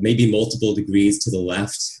 maybe multiple degrees to the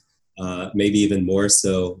left, maybe even more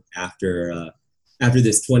so after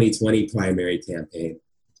this 2020 primary campaign.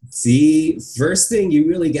 The first thing you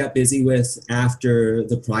really got busy with after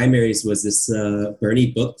the primaries was this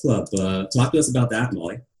Bernie book club. Talk to us about that,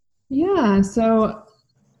 Molly. Yeah, so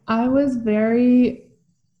I was very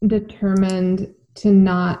determined to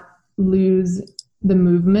not lose the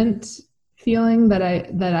movement feeling that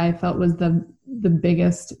I felt was the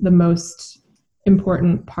biggest, the most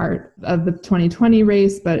important part of the 2020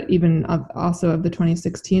 race, but even also of the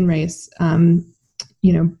 2016 race.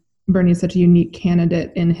 Bernie is such a unique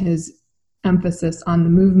candidate in his emphasis on the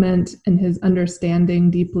movement and his understanding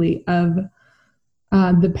deeply of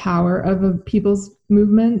the power of a people's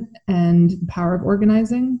movement and power of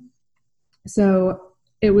organizing. So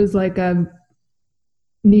it was like a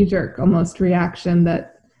knee-jerk almost reaction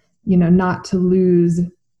that, not to lose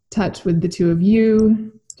touch with the two of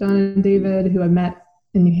you, John and David, who I met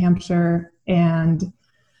in New Hampshire, and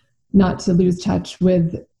not to lose touch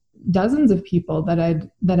with dozens of people that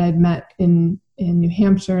I'd met in New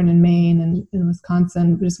Hampshire and in Maine and in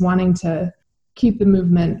Wisconsin, just wanting to keep the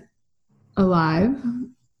movement alive.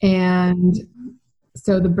 And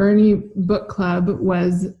so the Bernie Book Club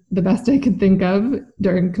was the best I could think of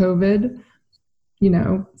during COVID.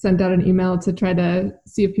 Sent out an email to try to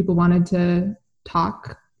see if people wanted to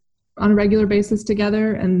talk on a regular basis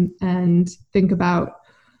together and think about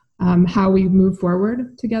how we move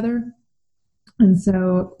forward together. And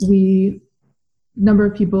so a number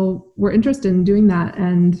of people were interested in doing that.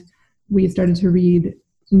 And we started to read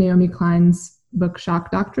Naomi Klein's book, Shock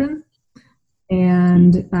Doctrine,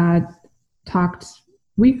 and talked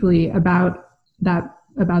weekly about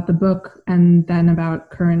the book and then about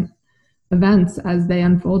current events as they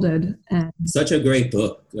unfolded. And such a great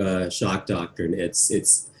book, Shock Doctrine.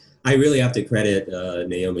 I really have to credit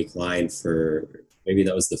Naomi Klein for, maybe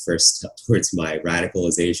that was the first step towards my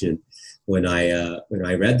radicalization. When I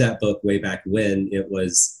read that book way back when, it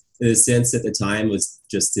was, the sense at the time was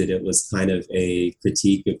just that it was kind of a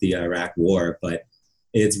critique of the Iraq War, but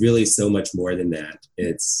it's really so much more than that.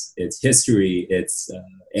 It's history, it's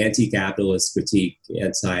anti-capitalist critique,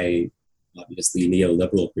 obviously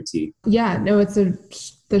neoliberal critique. Yeah, no,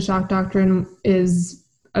 the Shock Doctrine is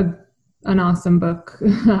an awesome book.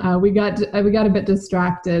 We got a bit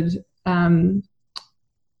distracted from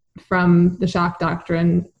the Shock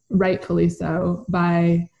Doctrine, rightfully so,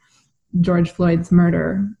 by George Floyd's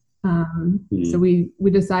murder. So we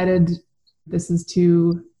decided this is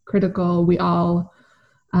too critical. We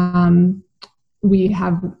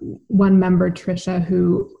have one member, Trisha,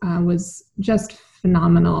 who was just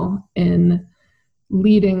phenomenal in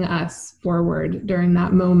leading us forward during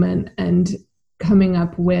that moment and coming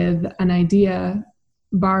up with an idea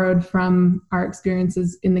borrowed from our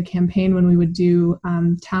experiences in the campaign when we would do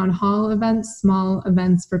town hall events, small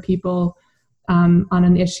events for people on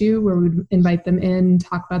an issue where we'd invite them in,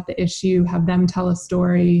 talk about the issue, have them tell a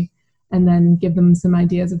story, and then give them some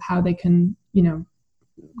ideas of how they can,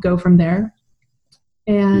 go from there.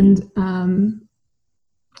 And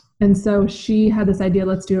so she had this idea,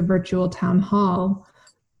 let's do a virtual town hall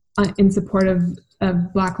in support of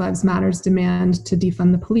Black Lives Matter's demand to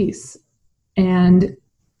defund the police. And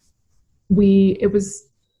it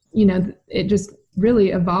just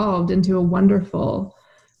really evolved into a wonderful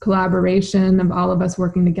collaboration of all of us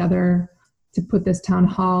working together to put this town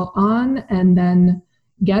hall on, and then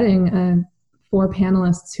getting 4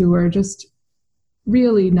 panelists who were just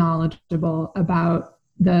really knowledgeable about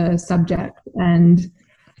the subject, and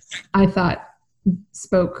I thought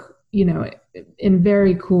spoke, in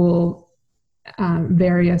very cool,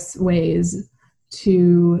 various ways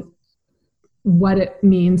to what it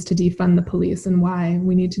means to defund the police and why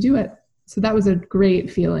we need to do it. So that was a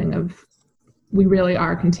great feeling of, we really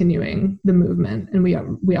are continuing the movement, and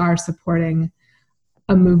we are supporting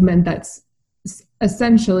a movement that's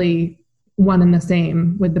essentially one and the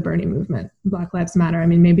same with the Bernie movement, Black Lives Matter. I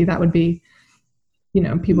mean, maybe that would be,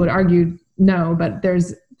 people would argue no, but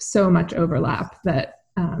there's so much overlap that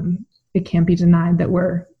it can't be denied that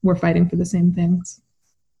we're fighting for the same things.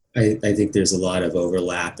 I think there's a lot of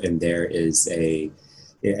overlap, and there is I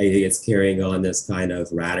think it's carrying on this kind of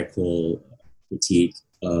radical critique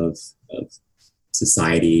of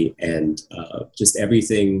society and just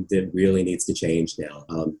everything that really needs to change now.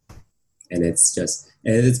 And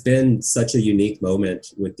it's been such a unique moment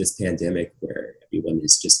with this pandemic where everyone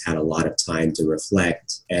has just had a lot of time to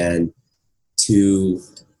reflect and to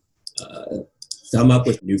come up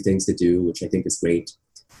with new things to do, which I think is great.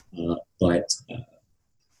 But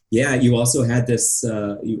yeah, you also had this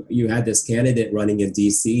you had this candidate running in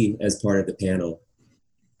DC as part of the panel.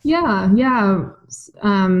 Yeah.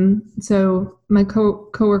 So my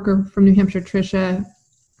coworker from New Hampshire, Tricia,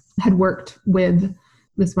 had worked with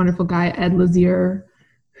this wonderful guy, Ed Lazier,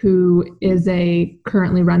 who is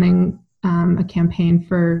currently running a campaign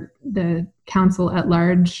for the council at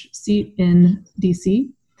large seat in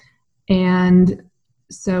DC. And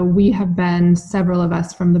so several of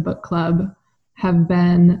us from the book club have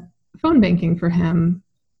been phone banking for him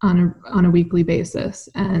on a weekly basis.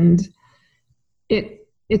 And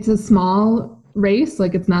it's a small race,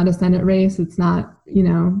 like it's not a Senate race. It's not,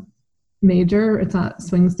 major. It's not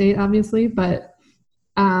swing state, obviously, but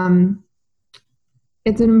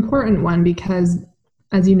it's an important one because,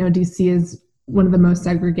 as you know, DC is one of the most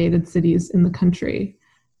segregated cities in the country.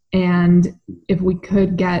 And if we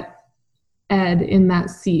could get Ed in that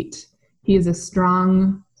seat, he is a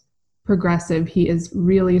strong progressive. He is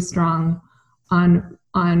really strong on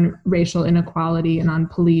racial inequality and on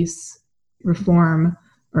police reform,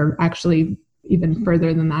 or actually even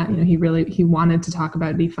further than that. He wanted to talk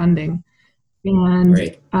about defunding. And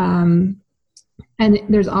right. And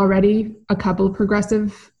there's already a couple of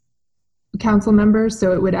progressive council members,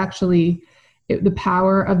 so it would the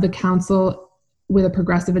power of the council with a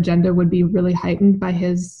progressive agenda would be really heightened by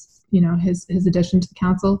his addition to the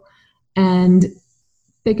council, and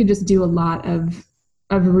they could just do a lot of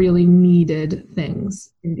really needed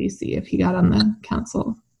things in DC if he got on the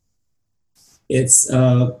council. It's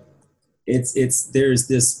there's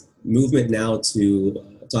this movement now to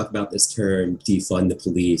talk about this term defund the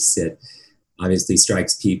police. It obviously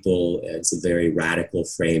strikes people as a very radical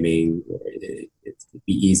framing, or it'd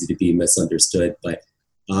be easy to be misunderstood, but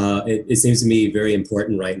it seems to me very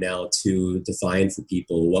important right now to define for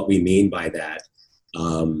people what we mean by that.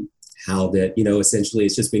 How that, essentially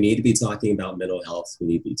it's just we need to be talking about mental health, we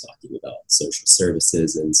need to be talking about social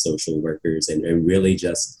services and social workers, and really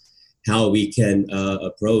just how we can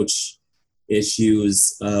approach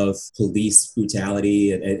issues of police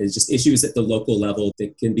brutality and just issues at the local level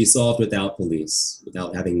that can be solved without police,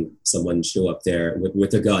 without having someone show up there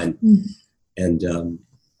with a gun. Mm-hmm.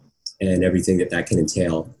 and everything that can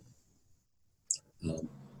entail.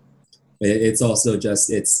 It's also just,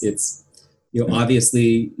 it's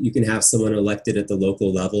obviously you can have someone elected at the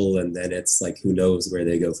local level and then it's like, who knows where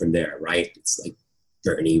they go from there, right? It's like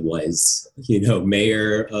Bernie was,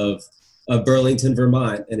 mayor of Burlington,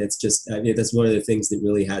 Vermont. And it's just, that's one of the things that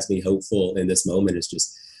really has me hopeful in this moment, is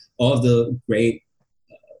just all of the great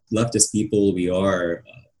leftist people we are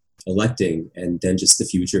electing, and then just the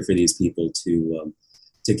future for these people to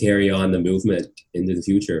carry on the movement into the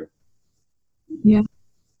future. Yeah.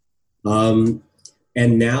 And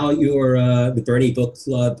now the Bernie Book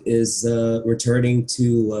Club is returning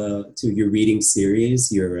to your reading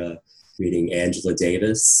series. You're reading Angela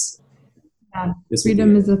Davis. Yeah.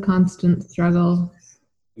 Freedom is a constant struggle.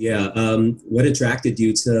 Yeah. What attracted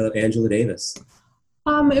you to Angela Davis?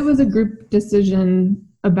 It was a group decision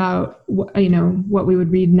about what we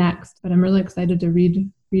would read next, but I'm really excited to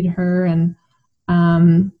read her. And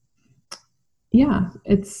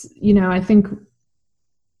it's, I think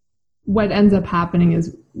what ends up happening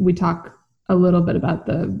is we talk a little bit about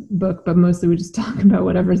the book, but mostly we just talk about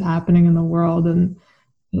whatever's happening in the world and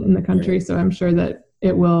in the country. So I'm sure that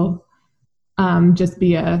it will just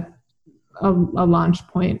be a launch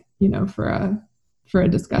point, for a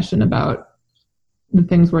discussion about the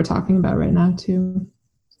things we're talking about right now too.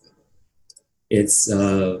 It's,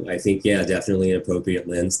 I think, definitely an appropriate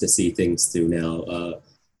lens to see things through now.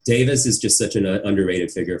 Davis is just such an underrated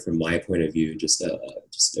figure from my point of view, just a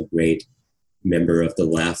great member of the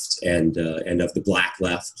left and of the Black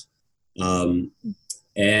left.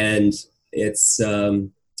 And it's,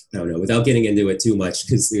 I don't know, without getting into it too much,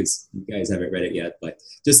 because you guys haven't read it yet, but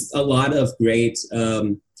just a lot of great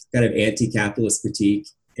kind of anti-capitalist critique,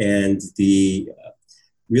 and the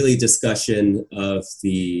really discussion of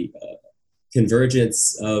the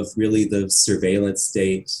convergence of really the surveillance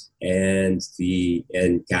state and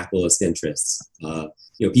capitalist interests.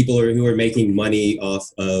 People who are making money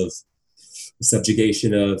off of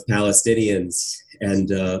subjugation of Palestinians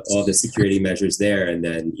and all the security measures there, and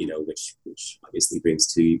then which obviously brings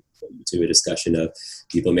to a discussion of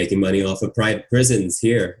people making money off of private prisons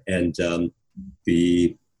here, and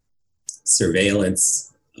the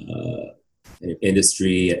surveillance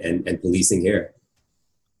industry and policing here.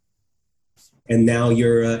 And now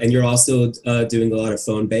you're also doing a lot of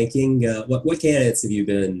phone banking. What candidates have you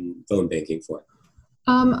been phone banking for?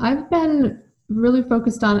 I've been really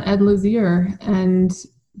focused on Ed Lazier and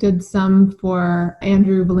did some for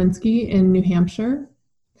Andrew Valinsky in New Hampshire.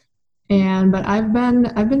 But I've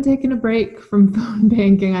been taking a break from phone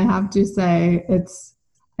banking. I have to say,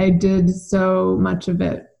 I did so much of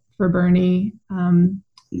it for Bernie,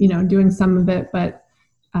 doing some of it, but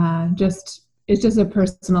it's just a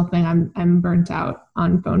personal thing. I'm burnt out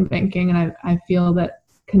on phone banking, and I feel that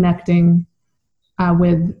connecting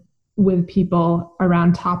with people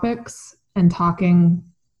around topics and talking,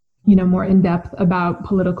 more in depth about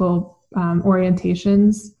political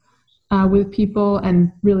orientations with people,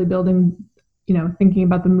 and really building, thinking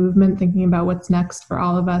about the movement, thinking about what's next for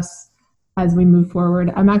all of us as we move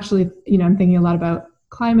forward. I'm actually, I'm thinking a lot about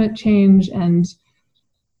climate change and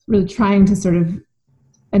really trying to sort of,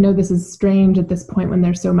 I know this is strange at this point when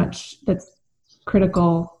there's so much that's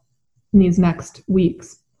critical in these next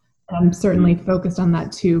weeks. I'm certainly focused on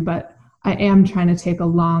that too, but I am trying to take a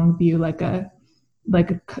long view, like a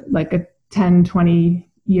 10, 20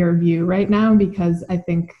 year view right now, because I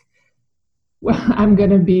think I'm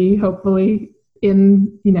going to be hopefully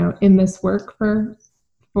in this work for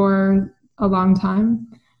a long time.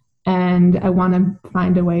 And I want to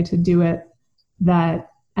find a way to do it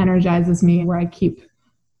that energizes me, where I keep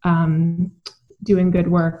doing good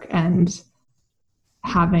work and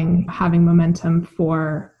having momentum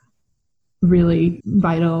for really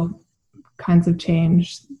vital kinds of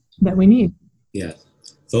change that we need. Yeah.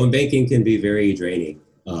 Phone banking can be very draining,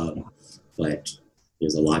 but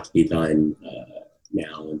there's a lot to be done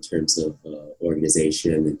now in terms of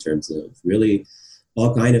organization, in terms of really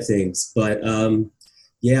all kind of things. But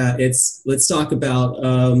let's talk about,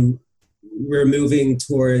 we're moving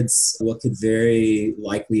towards what could very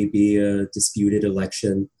likely be a disputed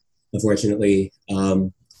election. Unfortunately,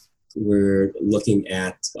 we're looking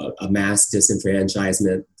at a mass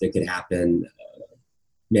disenfranchisement that could happen,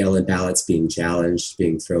 mail-in ballots being challenged,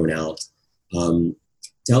 being thrown out.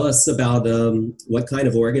 Tell us about what kind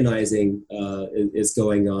of organizing is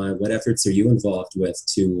going on. What efforts are you involved with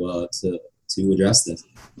to address this?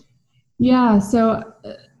 Yeah, so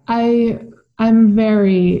I'm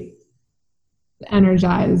very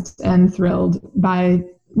energized and thrilled by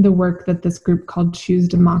the work that this group called Choose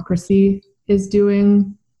Democracy is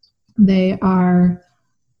doing. They are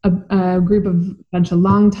a group of a bunch of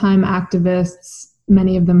longtime activists,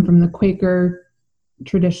 many of them from the Quaker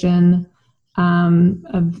tradition of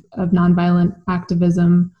nonviolent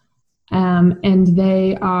activism, and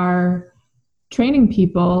they are training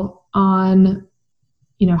people on,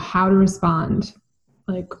 how to respond.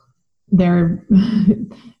 Like they're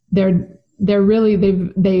really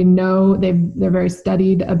they're very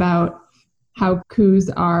studied about how coups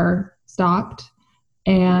are stopped,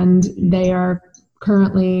 and they are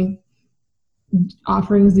currently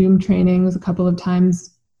offering Zoom trainings a couple of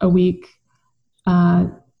times a week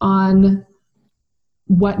on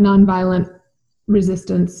what nonviolent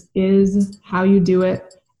resistance is, how you do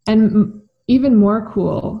it, and even more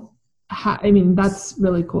cool. That's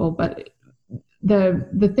really cool, but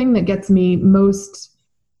the thing that gets me most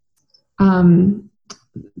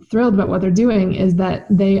thrilled about what they're doing is that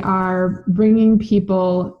they are bringing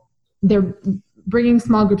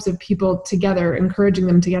small groups of people together, encouraging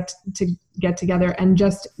them to get together and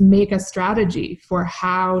just make a strategy for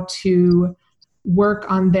how to work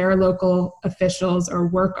on their local officials, or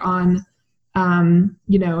work on,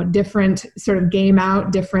 different sort of game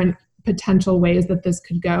out different potential ways that this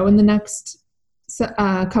could go in the next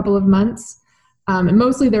couple of months. And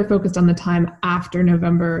mostly they're focused on the time after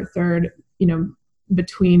November 3rd, in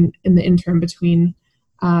the interim between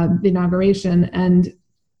the inauguration. And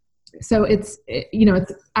so it's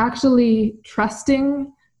actually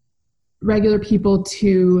trusting regular people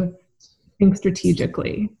to think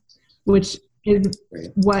strategically, which is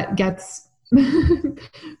what gets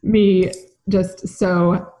me just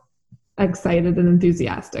so excited and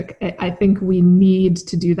enthusiastic. I think we need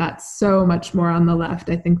to do that so much more on the left.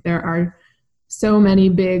 I think there are so many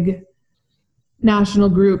big national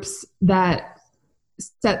groups that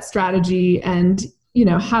set strategy and,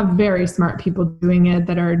 have very smart people doing it,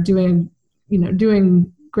 that are doing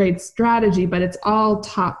great strategy, but it's all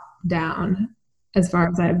top down as far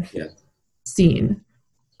as I've seen.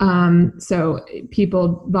 So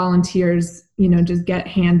people, volunteers, just get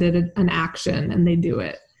handed an action and they do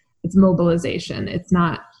it. It's mobilization. It's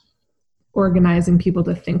not organizing people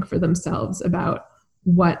to think for themselves about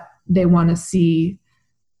what they want to see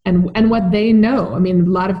and what they know. A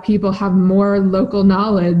lot of people have more local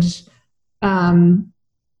knowledge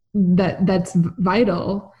that's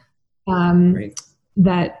vital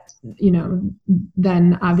that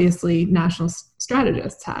than obviously national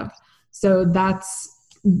strategists have. So that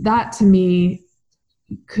to me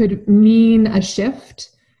could mean a shift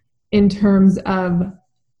in terms of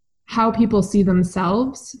how people see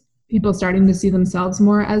themselves, people starting to see themselves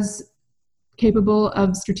more as capable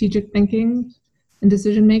of strategic thinking and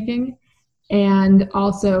decision making, and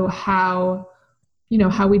also how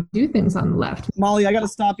we do things on the left. Molly, I got to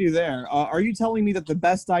stop you there. Are you telling me that the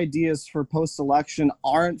best ideas for post-election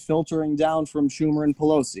aren't filtering down from Schumer and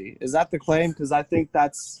Pelosi? Is that the claim? Because I think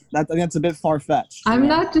that's a bit far-fetched. I'm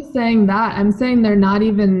not just saying that. I'm saying they're not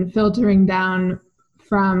even filtering down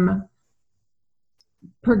from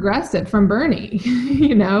progressive, from Bernie.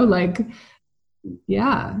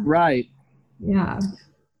 Yeah. Right. Yeah.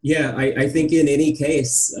 Yeah, I think in any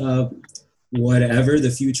case, whatever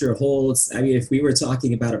the future holds, I mean, if we were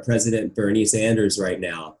talking about a President Bernie Sanders right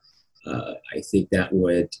now, I think that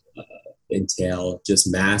would entail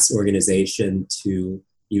just mass organization to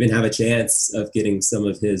even have a chance of getting some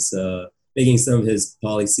of his, making some of his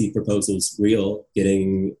policy proposals real,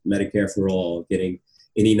 getting Medicare for all, getting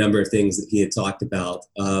any number of things that he had talked about.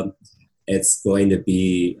 It's going to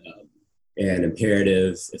be an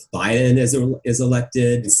imperative if Biden is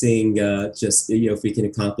elected, seeing just, if we can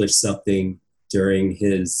accomplish something during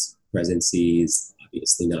his presidency. He's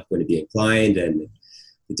obviously not going to be inclined, and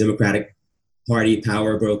the Democratic Party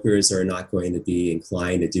power brokers are not going to be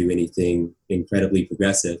inclined to do anything incredibly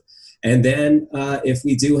progressive. And then if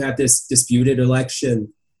we do have this disputed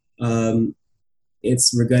election, we're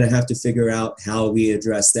going to have to figure out how we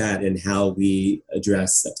address that and how we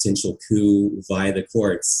address a potential coup via the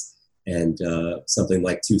courts. And something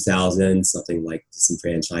like 2000, something like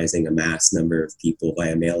disenfranchising a mass number of people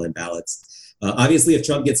via mail-in ballots. Obviously, if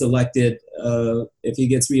Trump gets elected, if he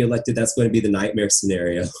gets reelected, that's going to be the nightmare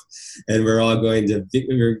scenario. And we're all going to,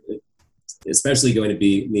 especially going to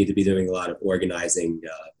need to be doing a lot of organizing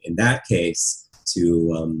in that case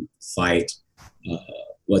to fight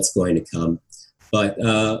what's going to come. But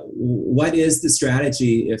what is the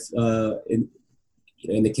strategy if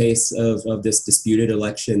in the case of this disputed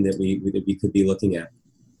election that we could be looking at?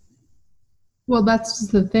 Well, that's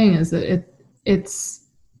just the thing, is that it's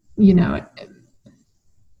going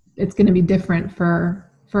to be different for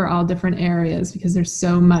all different areas, because there's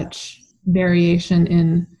so much variation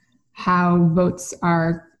in how votes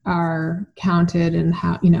are counted and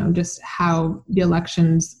how, just how the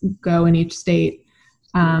elections go in each state,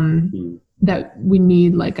 that we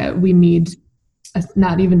need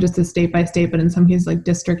not even just a state by state, but in some cases like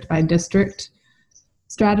district by district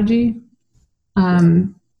strategy.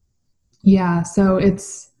 So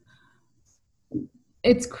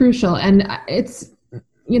it's crucial, and it's,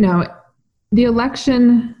 the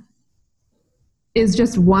election is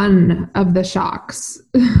just one of the shocks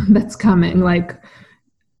that's coming.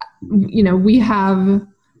 We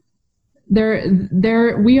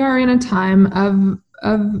are in a time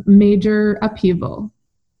of major upheaval,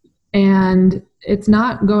 and it's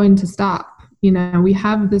not going to stop. We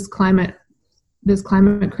have this climate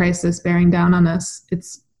crisis bearing down on us.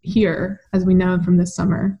 It's here, as we know from this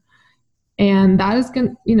summer, and that's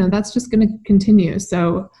just going to continue.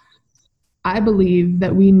 So I believe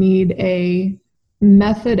that we need a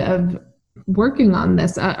method of working on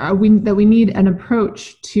this. That we need an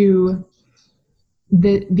approach to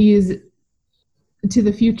the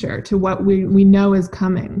future, to what we know is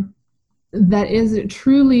coming, that is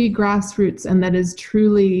truly grassroots and that is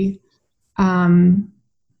truly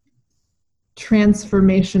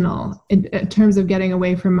transformational in terms of getting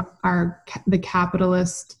away from the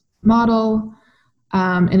capitalist model,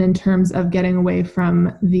 and in terms of getting away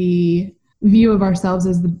from the view of ourselves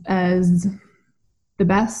as the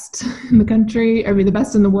best in the country, the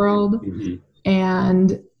best in the world, mm-hmm.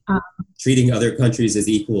 and treating other countries as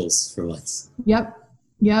equals for once. Yep.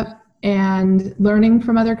 And learning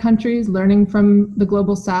from other countries, learning from the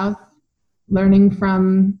global South, learning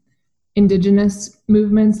from indigenous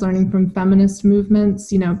movements, learning from feminist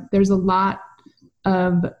movements. There's a lot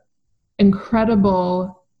of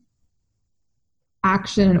incredible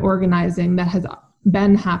action and organizing that has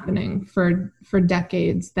been happening for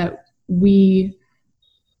decades that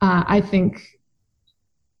I think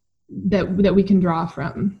that we can draw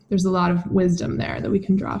from. There's a lot of wisdom there that we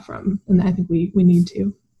can draw from, and I think we need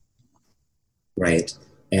to. Right.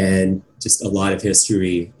 And just a lot of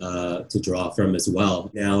history to draw from as well.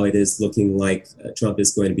 Now it is looking like Trump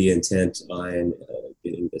is going to be intent on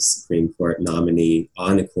getting the Supreme Court nominee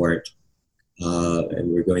on the court.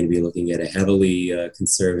 And we're going to be looking at a heavily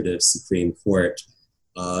conservative Supreme Court.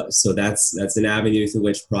 So that's an avenue through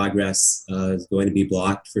which progress is going to be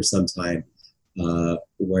blocked for some time,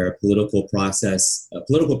 where political progress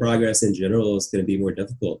in general is going to be more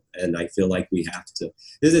difficult. And I feel like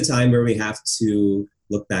there's a time where we have to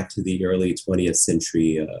look back to the early 20th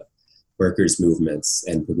century, workers' movements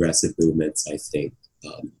and progressive movements, I think,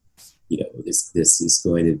 this is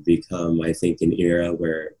going to become, I think, an era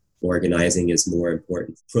where organizing is more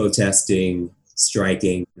important. Protesting,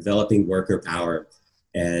 striking, developing worker power,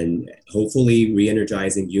 and hopefully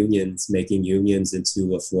re-energizing unions, making unions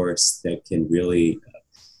into a force that can really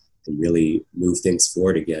move things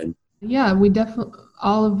forward again. Yeah, we definitely,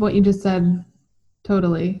 all of what you just said,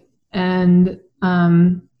 totally. And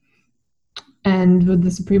with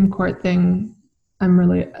the Supreme Court thing, I'm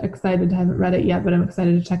really excited. I haven't read it yet, but I'm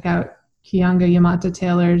excited to check out Keeanga-Yamahtta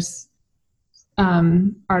Taylor's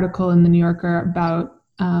article in the New Yorker about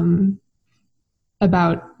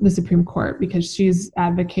the Supreme Court, because she's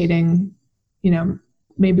advocating,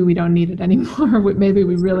 maybe we don't need it anymore. Maybe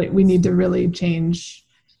we need to really change.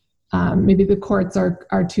 Maybe the courts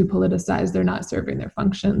are too politicized. They're not serving their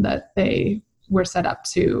function that they were set up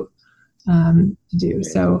to do.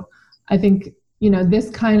 So I think, this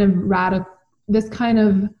kind of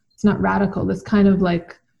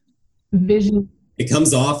like vision. It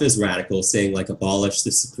comes off as radical, saying like abolish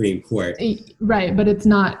the Supreme Court. Right, but it's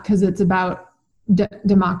not, because it's about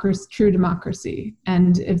democracy, true democracy.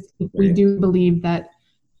 And if we do believe that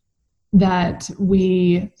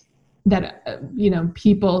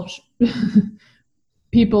people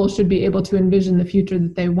should be able to envision the future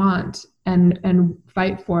that they want and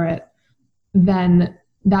fight for it, then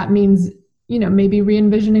that means, maybe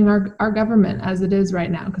re-envisioning our government as it is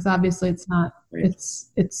right now, because obviously it's not,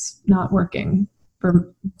 it's not working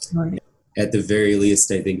for majority. At the very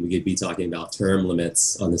least, I think we could be talking about term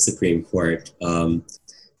limits on the Supreme Court.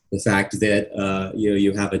 The fact that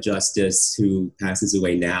you have a justice who passes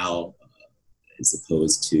away now, as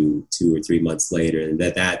opposed to 2 or 3 months later, and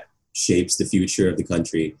that shapes the future of the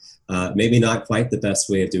country. Maybe not quite the best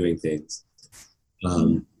way of doing things,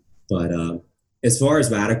 but as far as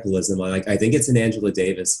radicalism, I think it's an Angela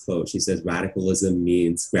Davis quote. She says, "Radicalism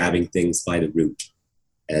means grabbing things by the root,"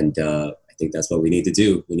 and I think that's what we need to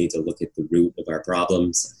do. We need to look at the root of our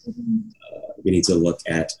problems. We need to look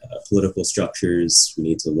at political structures. We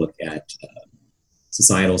need to look at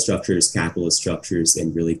societal structures, capitalist structures,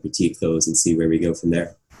 and really critique those and see where we go from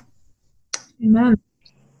there. Amen.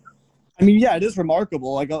 I mean, yeah, it is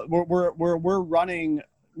remarkable. Like we're running,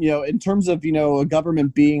 in terms of, a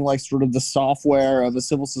government being like sort of the software of a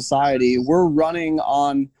civil society, we're running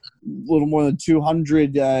on a little more than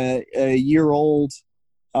 200-year-old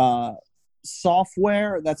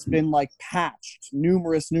software that's been like patched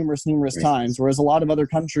numerous times, whereas a lot of other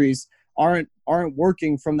countries aren't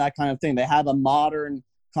working from that kind of thing. They have a modern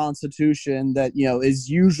constitution that is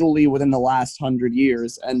usually within the last 100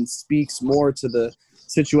 years and speaks more to the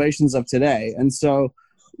situations of today. And so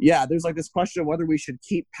there's like this question of whether we should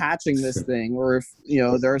keep patching this thing, or if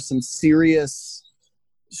there are some serious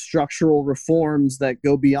structural reforms that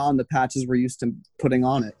go beyond the patches we're used to putting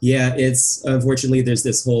on it. Yeah, it's unfortunately there's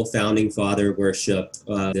this whole founding father worship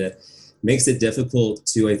that makes it difficult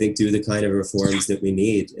to, I think, do the kind of reforms that we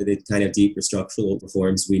need, the kind of deeper structural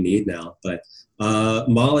reforms we need now. But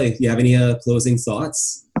Molly, do you have any closing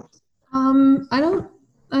thoughts?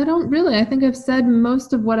 I don't really. I think I've said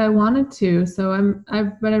most of what I wanted to. So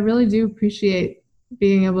but I really do appreciate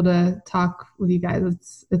being able to talk with you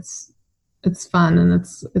guys. It's fun, and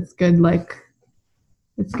it's good. Like,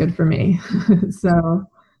 it's good for me. So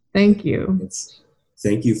thank you.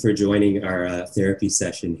 Thank you for joining our therapy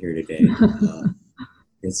session here today.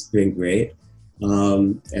 It's been great.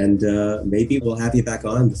 And maybe we'll have you back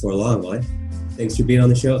on before long, Molly. Thanks for being on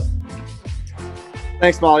the show.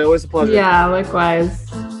 Thanks, Molly. Always a pleasure. Yeah, likewise.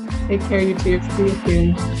 Take care, you too. See you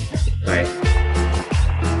soon. Bye.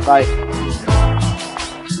 Bye.